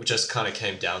of it just kind of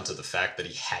came down to the fact that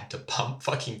he had to pump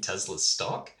fucking Tesla's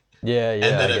stock. And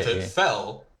then if it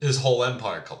fell, his whole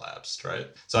empire collapsed, right?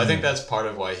 So I think that's part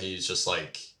of why he's just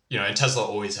like, you know, and Tesla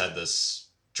always had this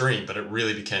dream, but it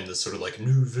really became this sort of like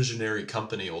new visionary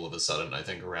company all of a sudden, I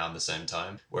think around the same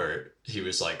time, where he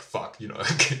was like, fuck, you know,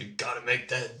 gotta make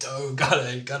that dough,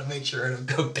 gotta make sure I don't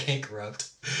go bankrupt.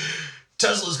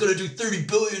 Tesla's gonna do $30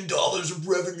 billion of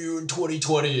revenue in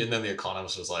 2020. And then the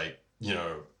economist was like, you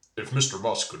know, if Mr.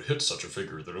 Musk could hit such a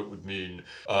figure, then it would mean,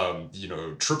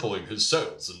 tripling his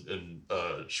sales in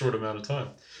a short amount of time.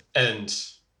 And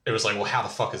it was like, well, how the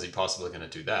fuck is he possibly going to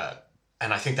do that?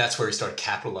 And I think that's where he started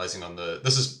capitalizing on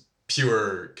this is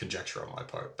pure conjecture on my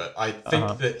part, but I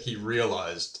think that he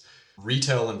realized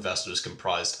retail investors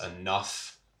comprised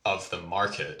enough of the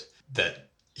market that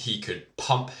he could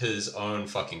pump his own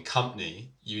fucking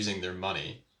company using their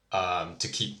money to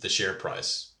keep the share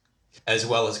price, as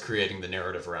well as creating the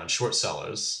narrative around short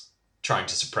sellers trying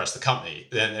to suppress the company.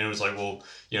 And it was like, well,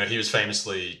 he was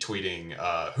famously tweeting,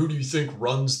 who do you think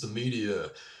runs the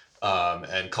media?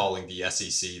 And calling the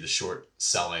SEC the short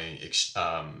selling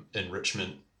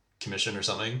enrichment commission or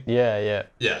something. Yeah.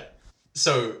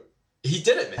 So he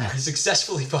did it, man. He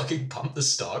successfully fucking pumped the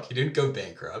stock. He didn't go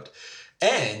bankrupt.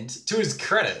 And to his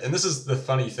credit, and this is the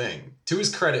funny thing, to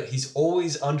his credit, he's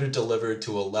always under-delivered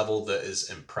to a level that is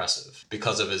impressive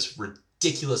because of his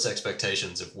ridiculous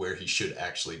expectations of where he should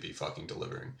actually be fucking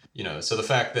delivering. So the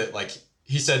fact that, like,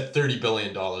 he said $30 billion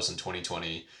in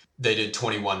 2020, they did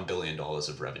 $21 billion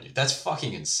of revenue. That's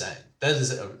fucking insane. That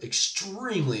is an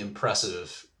extremely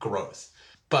impressive growth.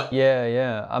 But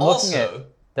yeah. I'm looking at,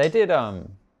 they did,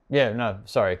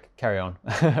 sorry, carry on.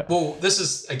 Well, this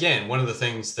is, again, one of the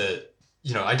things that,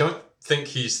 I don't think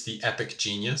he's the epic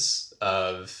genius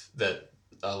of that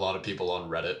a lot of people on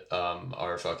Reddit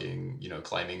are fucking,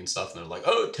 claiming and stuff. And they're like,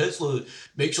 oh, Tesla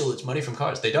makes all its money from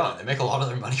cars. They don't. They make a lot of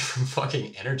their money from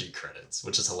fucking energy credits,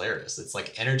 which is hilarious. It's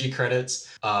like energy credits,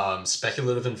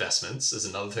 speculative investments is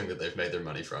another thing that they've made their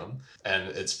money from. And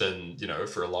it's been,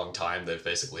 for a long time, they've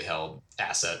basically held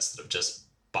assets that have just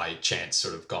by chance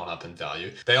sort of gone up in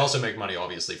value. They also make money,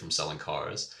 obviously, from selling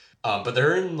cars. But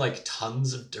they're in like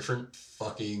tons of different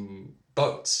fucking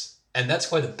boats. And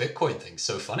that's why the Bitcoin thing's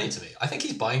so funny to me. I think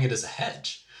he's buying it as a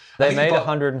hedge. They made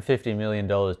 $150 million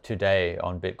today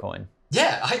on Bitcoin.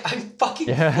 Yeah, I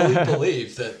fucking fully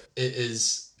believe that it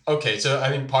is... Okay, so I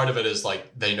mean, part of it is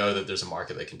like they know that there's a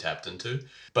market they can tap into.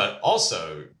 But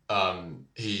also,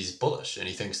 he's bullish and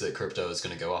he thinks that crypto is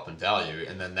going to go up in value.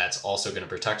 And then that's also going to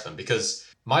protect them. Because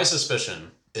my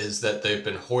suspicion is that they've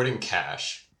been hoarding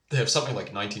cash. They have something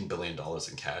like $19 billion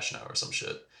in cash now or some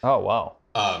shit. Oh, wow.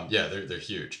 Yeah, they're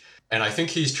huge. And I think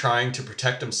he's trying to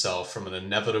protect himself from an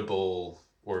inevitable,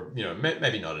 or,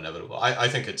 maybe not inevitable. I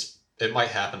think it might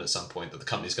happen at some point that the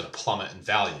company's going to plummet in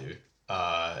value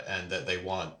and that they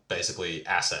want basically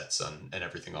assets and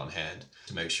everything on hand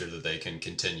to make sure that they can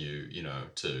continue,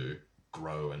 to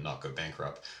grow and not go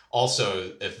bankrupt.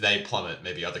 Also, if they plummet,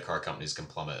 maybe other car companies can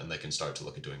plummet and they can start to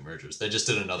look at doing mergers. They just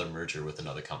did another merger with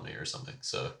another company or something.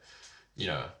 So,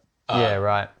 yeah,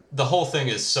 right. The whole thing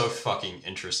is so fucking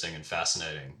interesting and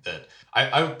fascinating that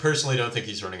I personally don't think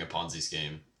he's running a Ponzi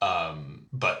scheme.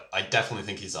 But I definitely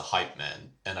think he's a hype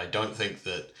man. And I don't think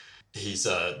that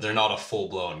they're not a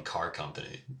full-blown car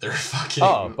company. They're fucking...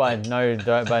 Oh, by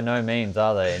no means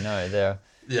are they. No,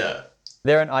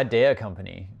 they're an idea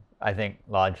company, I think,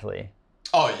 largely.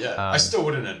 Oh, yeah. I still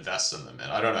wouldn't invest in them, man.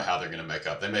 I don't know how they're going to make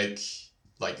up. They make...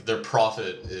 Like, their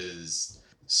profit is...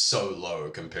 so low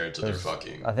compared to their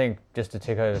fucking... I think just a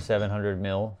tick over 700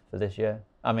 mil for this year.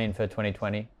 I mean, for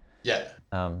 2020. Yeah.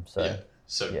 So,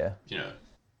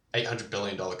 $800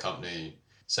 billion company,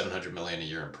 700 million a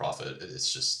year in profit.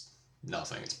 It's just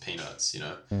nothing. It's peanuts,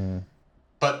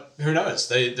 But who knows?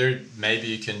 They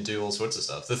maybe can do all sorts of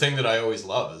stuff. The thing that I always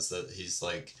love is that he's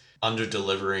like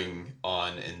under-delivering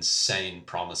on insane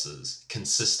promises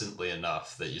consistently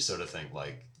enough that you sort of think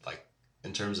like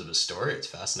in terms of a story, it's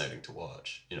fascinating to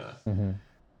watch,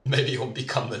 Maybe he'll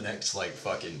become the next, like,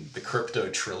 fucking, the crypto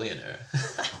trillionaire.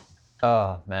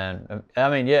 Oh, man. I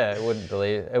mean, yeah, it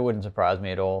wouldn't surprise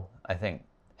me at all, I think.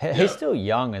 He's still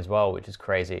young as well, which is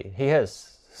crazy. He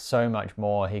has so much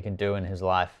more he can do in his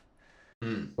life,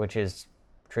 which is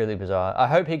truly bizarre. I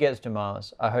hope he gets to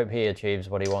Mars. I hope he achieves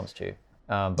what he wants to,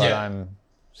 but I'm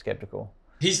skeptical.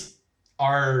 He's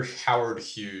our Howard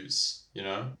Hughes,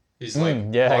 He's like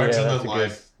larger than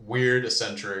life, weird,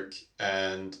 eccentric,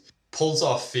 and pulls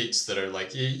off feats that are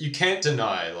like, you can't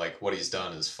deny like what he's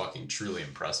done is fucking truly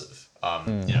impressive.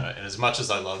 And as much as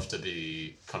I love to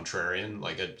be contrarian,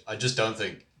 like I just don't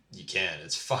think you can.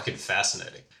 It's fucking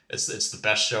fascinating. It's the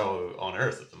best show on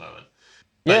earth at the moment.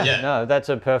 But no, that's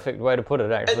a perfect way to put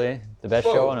it, actually. The best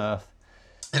show on earth.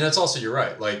 And that's also, you're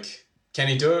right. Like, can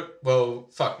he do it? Well,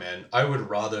 fuck, man. I would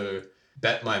rather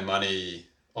bet my money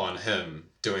on him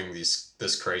doing this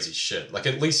crazy shit. Like,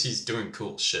 at least he's doing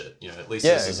cool shit. At least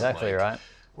this exactly, like, right.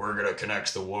 We're gonna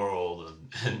connect the world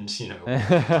and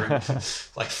bring,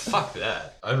 like, fuck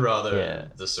that. I'd rather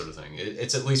this sort of thing.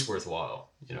 It's at least worthwhile,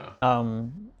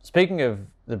 Speaking of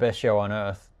the best show on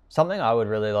earth, Something I would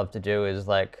really love to do is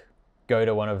like go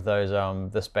to one of those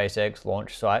the SpaceX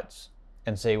launch sites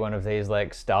and see one of these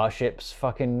like starships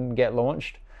fucking get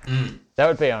launched. That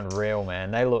would be unreal,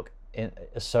 man. They look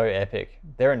so epic.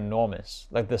 They're enormous.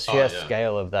 Like the sheer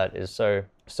scale of that is so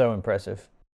impressive.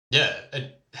 Yeah.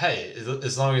 Hey,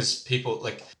 as long as people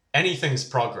like anything's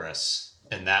progress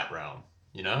in that realm,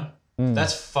 you know?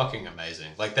 That's fucking amazing.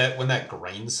 Like that when that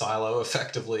grain silo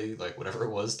effectively, like whatever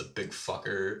it was, the big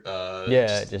fucker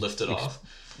just lifted off.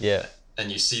 Yeah.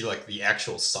 And you see like the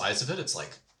actual size of it, it's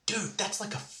like, dude, that's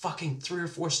like a fucking 3 or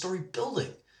 4 story building.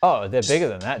 Oh, they're bigger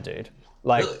than that, dude.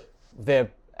 Like really?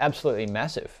 They're absolutely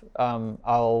massive.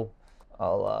 I'll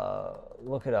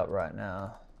look it up right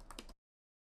now.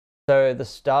 So the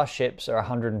starships are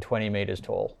 120 meters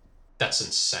tall. That's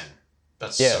insane.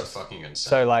 That's so fucking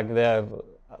insane. So like they're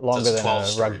longer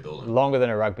than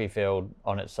a rugby field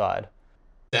on its side.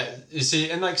 That you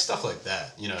see, and like stuff like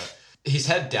that, you know, he's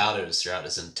had doubters throughout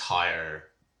his entire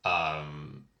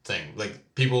thing.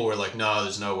 Like people were like, no,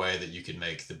 there's no way that you can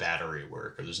make the battery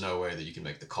work, or there's no way that you can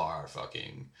make the car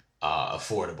fucking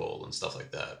affordable and stuff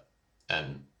like that.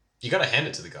 And you gotta hand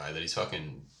it to the guy that he's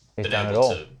fucking been able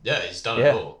to. Yeah, he's done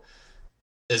it all.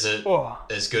 Is it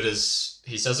as good as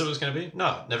he says it was going to be?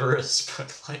 No, never is.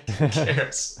 But like, who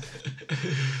cares?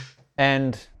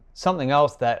 And something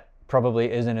else that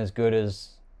probably isn't as good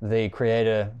as the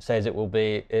creator says it will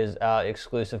be is our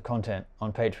exclusive content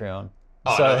on Patreon.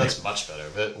 Oh, no, that's much better.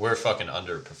 But we're fucking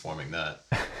underperforming that.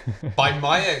 By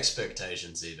my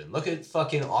expectations, even. Look at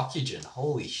fucking Oxygen.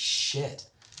 Holy shit.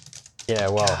 Yeah,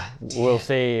 well, we'll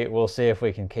see if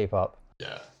we can keep up.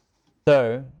 Yeah.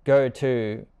 So go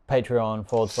to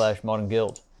Patreon/Modern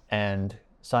Guild and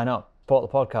sign up,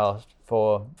 support the podcast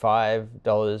for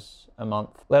 $5 a month.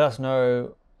 Let us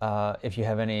know if you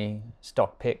have any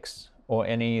stock picks or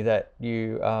any that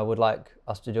you would like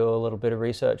us to do a little bit of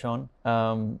research on.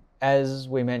 As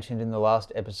we mentioned in the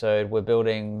last episode, we're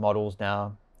building models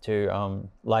now to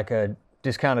like a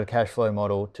discounted cash flow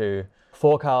model to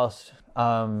forecast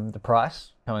the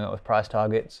price, coming up with price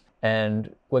targets.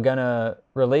 And we're going to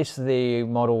release the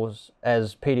models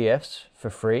as PDFs for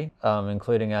free,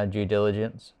 including our due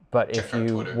diligence. But if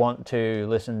you want to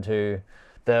listen to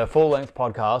the full-length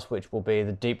podcast, which will be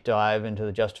the deep dive into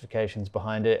the justifications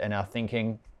behind it and our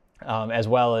thinking, as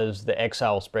well as the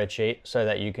Excel spreadsheet so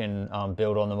that you can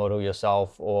build on the model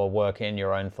yourself or work in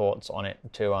your own thoughts on it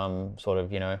to sort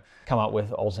of, you know, come up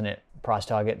with alternate price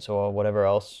targets or whatever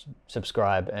else,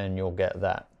 subscribe and you'll get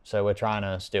that. So we're trying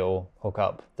to still hook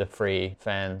up the free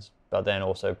fans, but then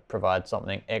also provide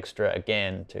something extra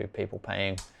again to people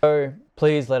paying. So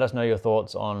please let us know your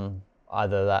thoughts on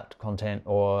either that content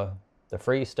or the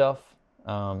free stuff.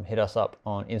 Hit us up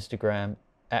on Instagram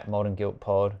 @Modern Guilt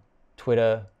Pod,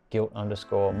 Twitter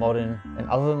 @Guilt_Modern. And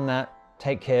other than that,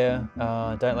 take care.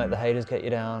 Don't let the haters get you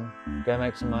down. Go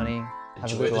make some money.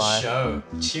 Have a good life. Show.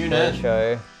 Tune in. in.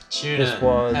 Show. Tune this in.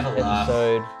 was Have a laugh.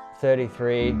 episode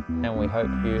 33, and we hope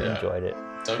you enjoyed it.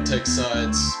 Don't take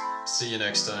sides. See you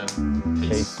next time.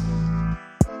 Peace.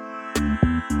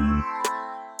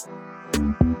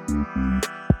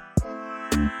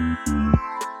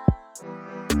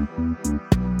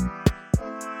 Peace.